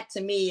 and that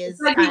to me is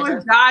like he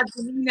was God.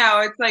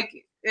 It's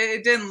like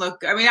it didn't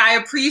look. I mean, I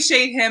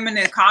appreciate him in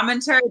his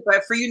commentary,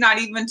 but for you not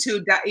even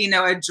to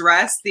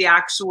address the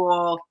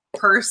actual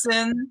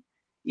person,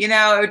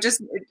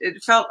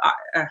 it felt.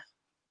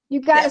 You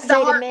got to say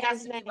the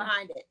man's name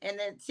behind it, and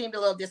it seemed a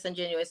little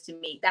disingenuous to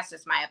me. That's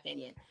just my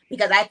opinion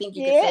because I think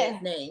you could say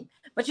his name,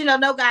 but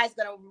no guy's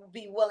gonna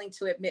be willing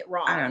to admit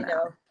wrong. I don't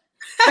know.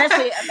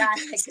 Especially a guy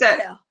like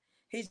Goodell.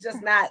 He's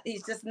just not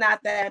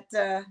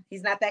that.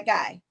 He's not that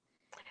guy.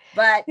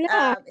 But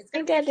it's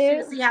going to be interesting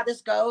to see how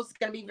this goes. It's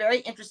going to be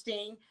very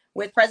interesting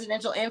with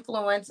presidential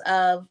influence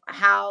of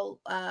how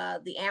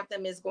the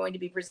anthem is going to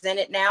be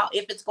presented now,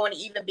 if it's going to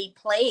even be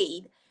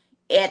played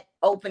at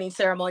opening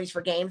ceremonies for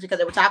games, because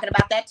they were talking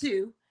about that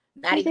too.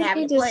 Not even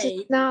having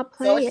played.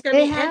 So it's going to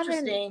be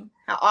interesting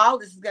how all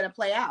this is going to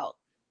play out.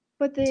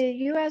 But the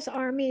U.S.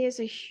 Army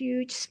is a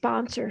huge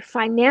sponsor,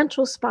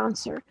 financial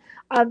sponsor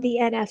of the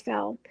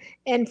NFL.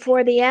 And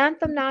for the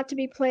anthem not to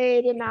be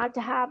played and not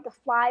to have the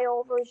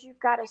flyovers, you've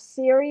got a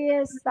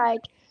serious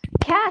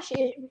cash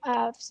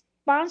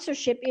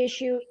sponsorship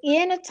issue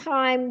in a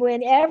time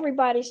when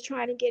everybody's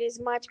trying to get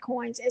as much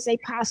coins as they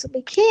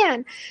possibly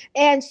can.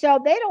 And so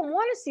they don't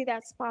want to see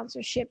that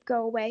sponsorship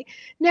go away.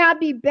 Now,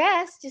 it'd be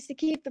best just to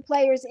keep the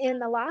players in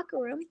the locker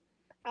room.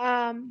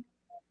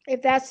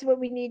 If that's what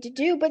we need to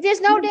do, but there's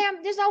no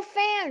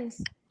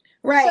fans,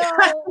 right?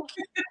 So,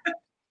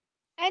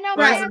 and no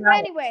fans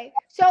anyway.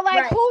 So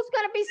who's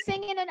gonna be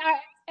singing? And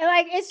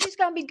it's just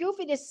gonna be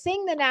goofy to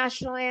sing the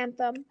national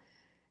anthem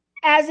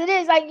as it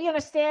is. Like you're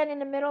gonna stand in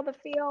the middle of the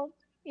field.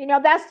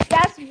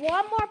 That's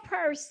one more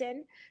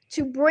person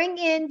to bring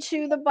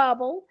into the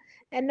bubble,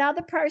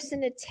 another person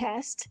to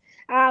test.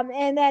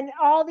 And then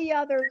all the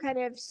other kind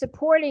of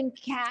supporting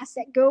cast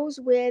that goes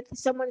with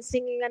someone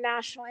singing a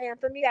national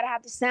anthem. You got to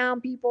have the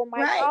sound people,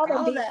 all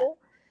the people,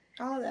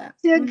 all that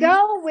to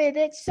go with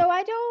it. So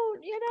I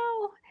don't,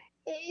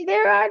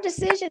 there are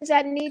decisions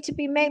that need to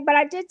be made. But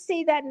I did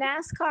see that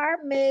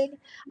NASCAR made,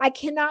 I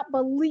cannot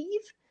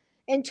believe,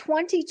 in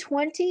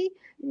 2020,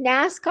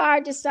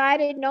 NASCAR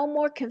decided no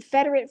more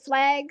Confederate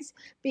flags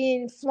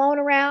being flown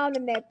around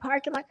in their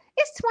parking lot.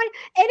 It's 20,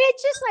 and it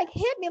just like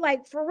hit me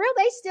like, for real,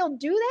 they still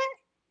do that?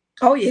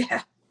 Oh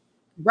yeah.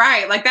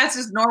 Right. Like that's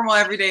just normal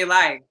everyday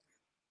life.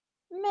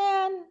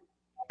 Man.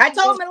 I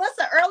told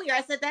Melissa earlier,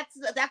 I said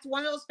that's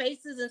one of those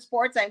spaces in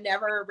sports I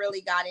never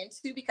really got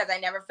into because I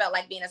never felt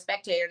like being a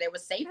spectator that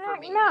was safe for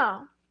me.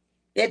 No.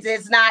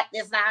 It's not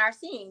our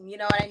scene, you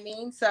know what I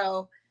mean?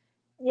 So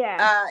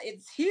yeah,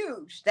 it's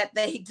huge that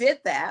they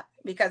did that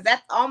because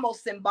that's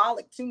almost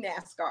symbolic to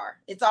NASCAR.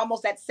 It's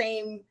almost that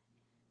same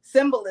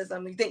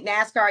symbolism. You think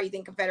NASCAR, you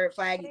think Confederate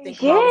flag, you think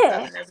of all the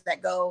Southerners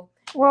that go.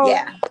 Well,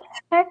 yeah.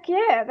 Heck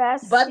yeah,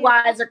 that's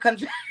Budweiser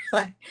Confederate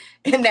flag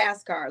in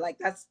NASCAR. Like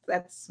that's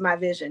my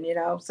vision, you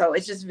know. So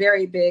it's just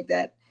very big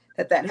that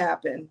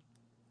happened.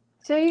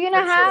 So you're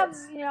gonna have,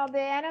 you know, the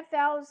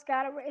NFL's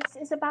got to.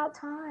 It's about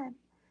time.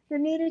 There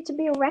needed to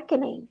be a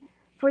reckoning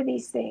for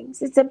these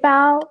things. It's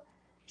about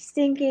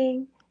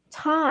stinking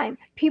time.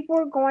 People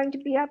are going to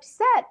be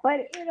upset,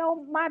 but you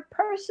know, my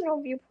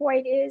personal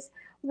viewpoint is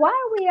why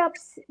are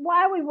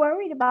we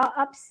worried about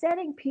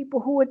upsetting people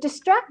who are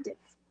destructive?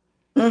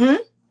 Mm-hmm.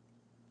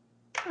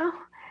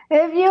 Oh,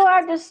 if you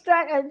are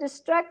a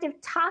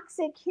destructive,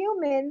 toxic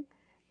human,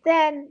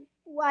 then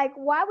like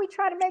why we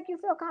try to make you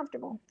feel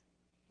comfortable?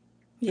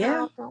 Yeah. I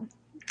don't know.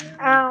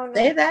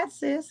 Say that,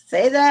 sis.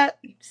 Say that.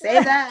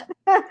 Say that.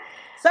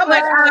 So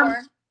much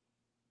more.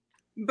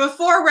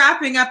 Before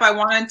wrapping up, I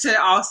wanted to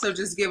also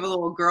just give a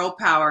little girl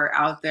power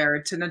out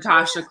there to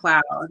Natasha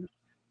Cloud.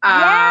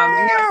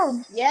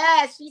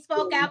 Yes, she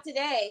spoke out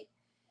today.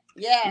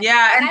 Yes.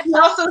 Yeah, and I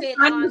posted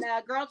on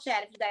Girl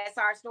Chat, if you guys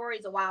saw our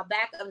stories a while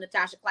back, of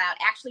Natasha Cloud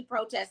actually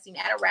protesting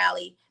at a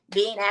rally,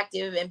 being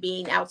active and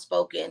being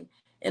outspoken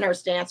in her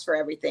stance for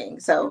everything.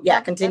 So yeah,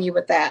 continue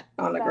with that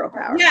on the girl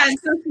power. Yeah, and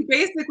so she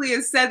basically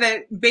has said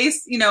that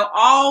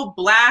all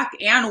Black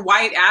and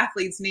white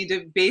athletes need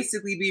to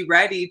basically be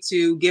ready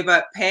to give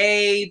up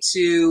pay,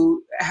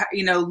 to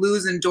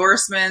lose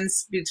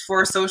endorsements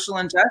for social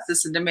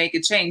injustice and to make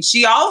a change.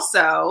 She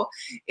also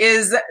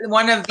is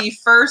one of the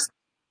first.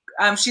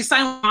 She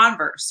signed with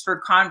Converse for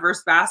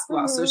Converse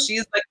basketball, so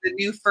she's like the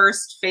new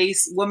first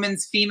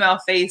women's female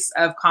face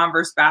of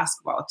Converse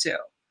basketball too.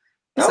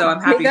 So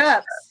I'm happy.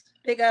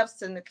 Big ups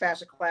to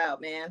Natasha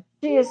Cloud, man.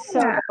 She is so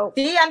dope.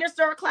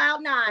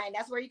 _Cloud9.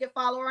 That's where you can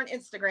follow her on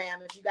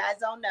Instagram. If you guys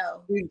don't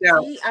know,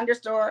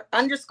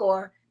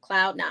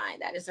 _Cloud9.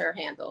 That is her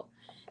handle.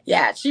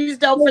 Yeah, she's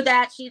dope for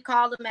that. She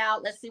called them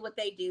out. Let's see what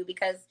they do,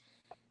 because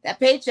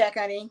that paycheck,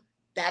 honey,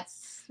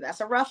 that's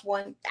a rough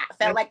one. I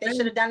felt like they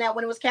should have done that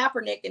when it was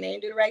Kaepernick, and they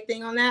didn't do the right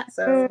thing on that.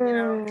 So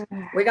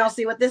we're gonna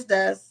see what this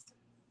does.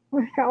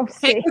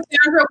 Hey,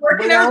 Cassandra, where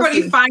can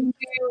everybody find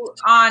you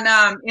on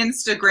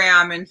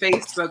Instagram and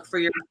Facebook for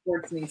your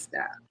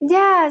Sportsnista?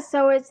 Yeah,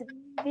 so it's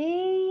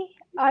the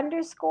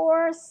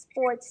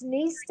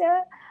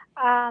 _Sportsnista.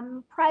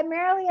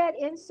 Primarily at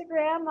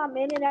Instagram. I'm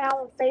in and out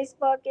on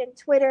Facebook and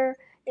Twitter.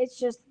 It's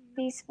just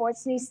the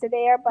Sportsnista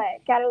there,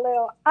 but got a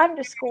little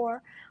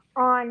underscore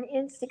on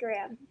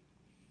Instagram.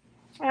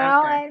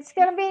 And it's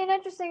going to be an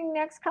interesting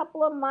next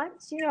couple of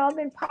months. I've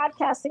been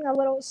podcasting a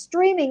little,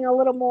 streaming a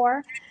little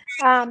more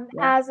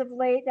as of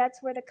late.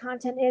 That's where the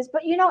content is.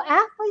 But,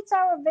 athletes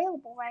are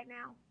available right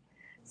now.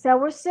 So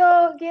we're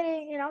still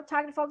getting,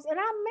 talking to folks. And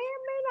I may or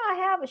may not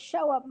have a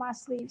show up my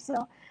sleeve.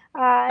 So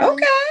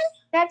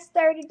next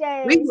 30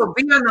 days. We will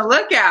be on the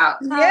lookout.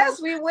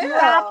 Yes, we will.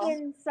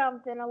 Dropping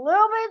something a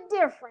little bit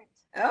different.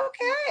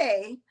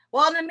 Okay.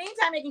 Well, in the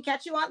meantime, they can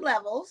catch you on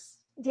Levels.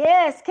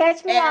 Yes,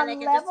 catch me on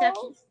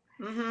Levels.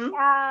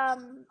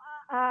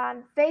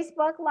 On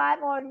Facebook Live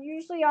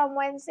usually on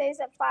Wednesdays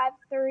at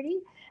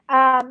 5:30.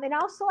 And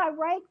also I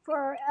write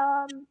for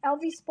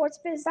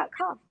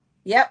lvsportsbiz.com.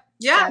 Yep.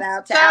 Yeah. Shout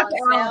out to Alex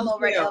Bell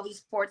over at LV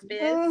Sports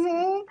Biz.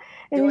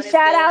 And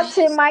shout out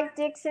to Mike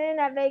Dixon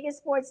at Vegas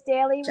Sports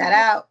Daily. Shout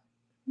out.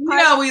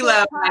 We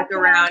love Mike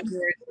around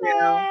here too.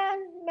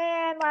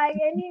 Man,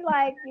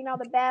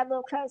 the bad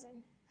little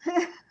cousin.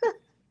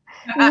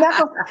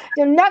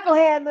 The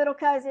knucklehead little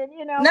cousin,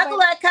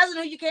 Knucklehead cousin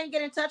who you can't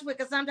get in touch with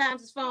because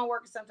sometimes his phone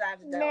works,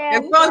 sometimes it don't. Man,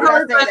 I'm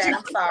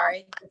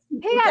sorry.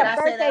 He got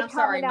a birthday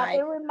coming up. Mike.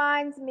 It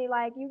reminds me,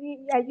 like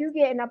you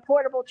getting a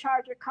portable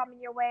charger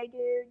coming your way,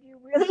 dude. You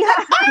really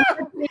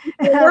are.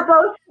 We're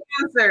both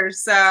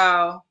cancers,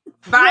 so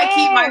but I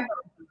keep my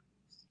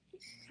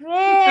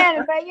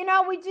man. But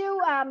we do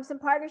some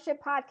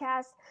partnership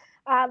podcasts.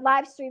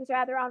 Live streams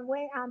rather on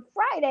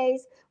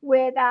Fridays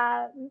with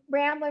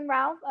Ramblin'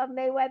 Ralph of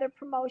Mayweather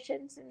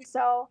Promotions, and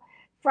so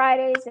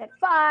Fridays at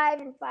 5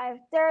 and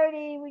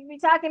 5:30 we'd be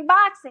talking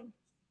boxing.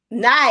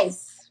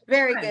 Nice,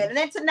 very good. And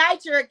then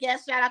tonight you're a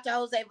guest. Shout out to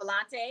Jose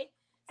Volante,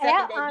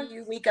 second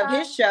debut week of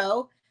his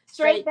show.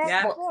 Straight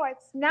Bet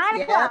Sports,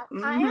 9 o'clock.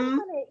 I am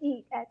gonna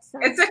eat at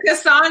some. It's a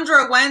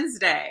Cassandra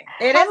Wednesday.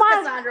 It is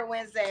Cassandra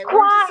Wednesday.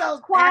 We're just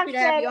so happy to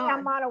have you on.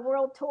 I'm on a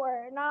world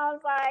tour, and I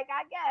was like,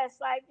 I guess,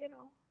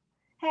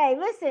 Hey,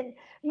 listen,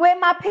 when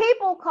my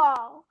people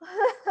call,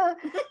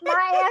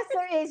 my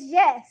answer is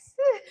yes.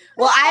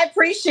 Well, I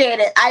appreciate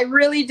it. I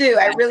really do.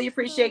 I really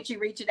appreciate you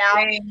reaching out,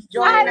 Thank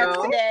joining I us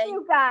miss today.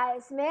 you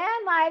guys, man.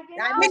 Like, you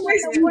I know, miss when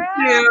you the too.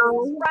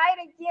 world is right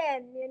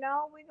again, you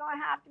know, we're going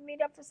to have to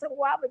meet up for some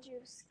guava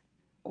juice.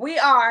 We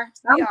are.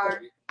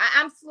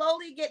 I'm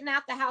slowly getting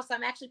out the house.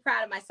 I'm actually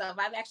proud of myself.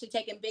 I've actually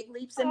taken big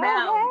leaps and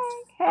bounds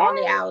on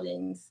the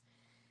outings.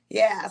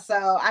 Yeah,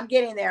 so I'm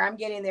getting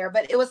there.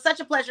 But it was such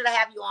a pleasure to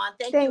have you on.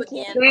 Thank you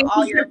again for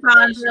all your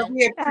information.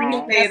 We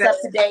appreciate us up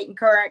to date and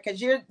current,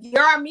 because you're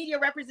our media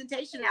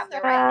representation out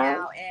there right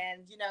now,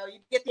 and you know you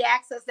get the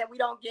access that we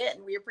don't get,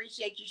 and we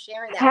appreciate you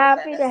sharing that.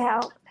 Happy with to us.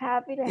 help.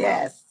 Happy to help.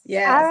 Yes.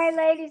 All right,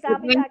 ladies, I'll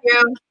be Thank back.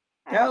 you.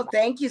 Oh,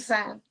 thank you,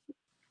 Sam.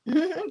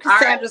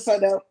 Cassandra's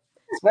so dope.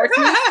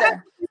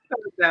 Sportsnista. So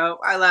dope.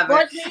 I love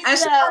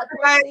Sportsnista.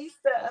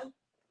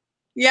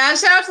 Yeah,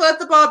 shout out to Let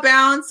the Ball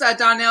Bounce.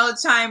 Donnell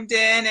chimed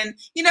in, and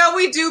you know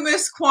we do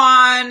miss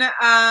Quan.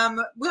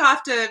 We'll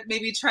have to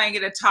maybe try and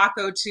get a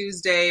Taco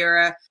Tuesday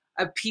or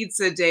a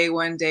pizza day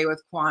one day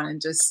with Quan, and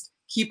just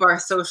keep our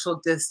social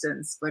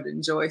distance, but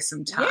enjoy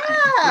some time.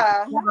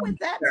 Yeah, I'm with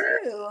that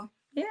too.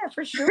 Yeah,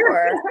 for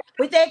sure.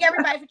 We thank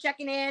everybody for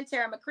checking in.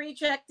 Tara McCree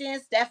checked in.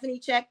 Stephanie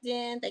checked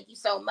in. Thank you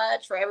so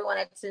much for everyone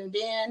that tuned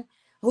in.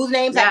 Whose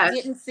names I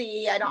didn't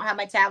see. I don't have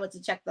my tablet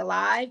to check the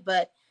live,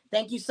 but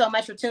thank you so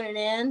much for tuning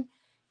in.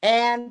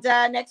 And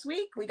next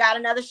week we got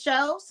another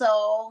show,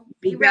 so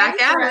be ready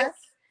for us.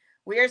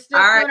 We are still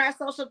doing our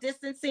social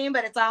distancing,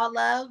 but it's all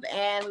love,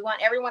 and we want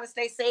everyone to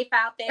stay safe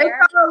out there.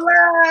 It's all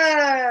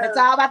love. It's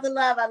all about the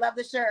love. I love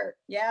the shirt.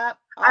 Yep.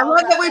 I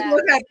love that we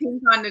both had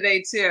pink on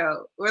today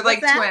too. We're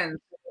like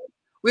twins.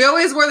 We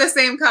always wore the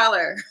same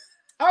color.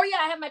 Oh yeah,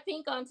 I have my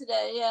pink on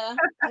today. Yeah.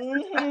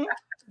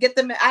 Get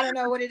them. I don't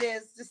know what it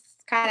is. Just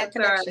kind of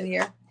connection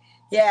here.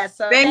 Yeah.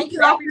 So thank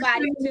you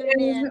everybody for tuning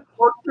in.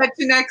 We'll catch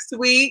you next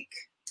week.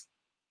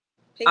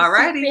 All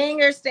righty.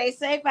 Fingers. Stay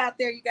safe out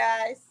there, you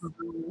guys.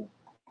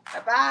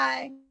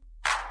 Bye-bye.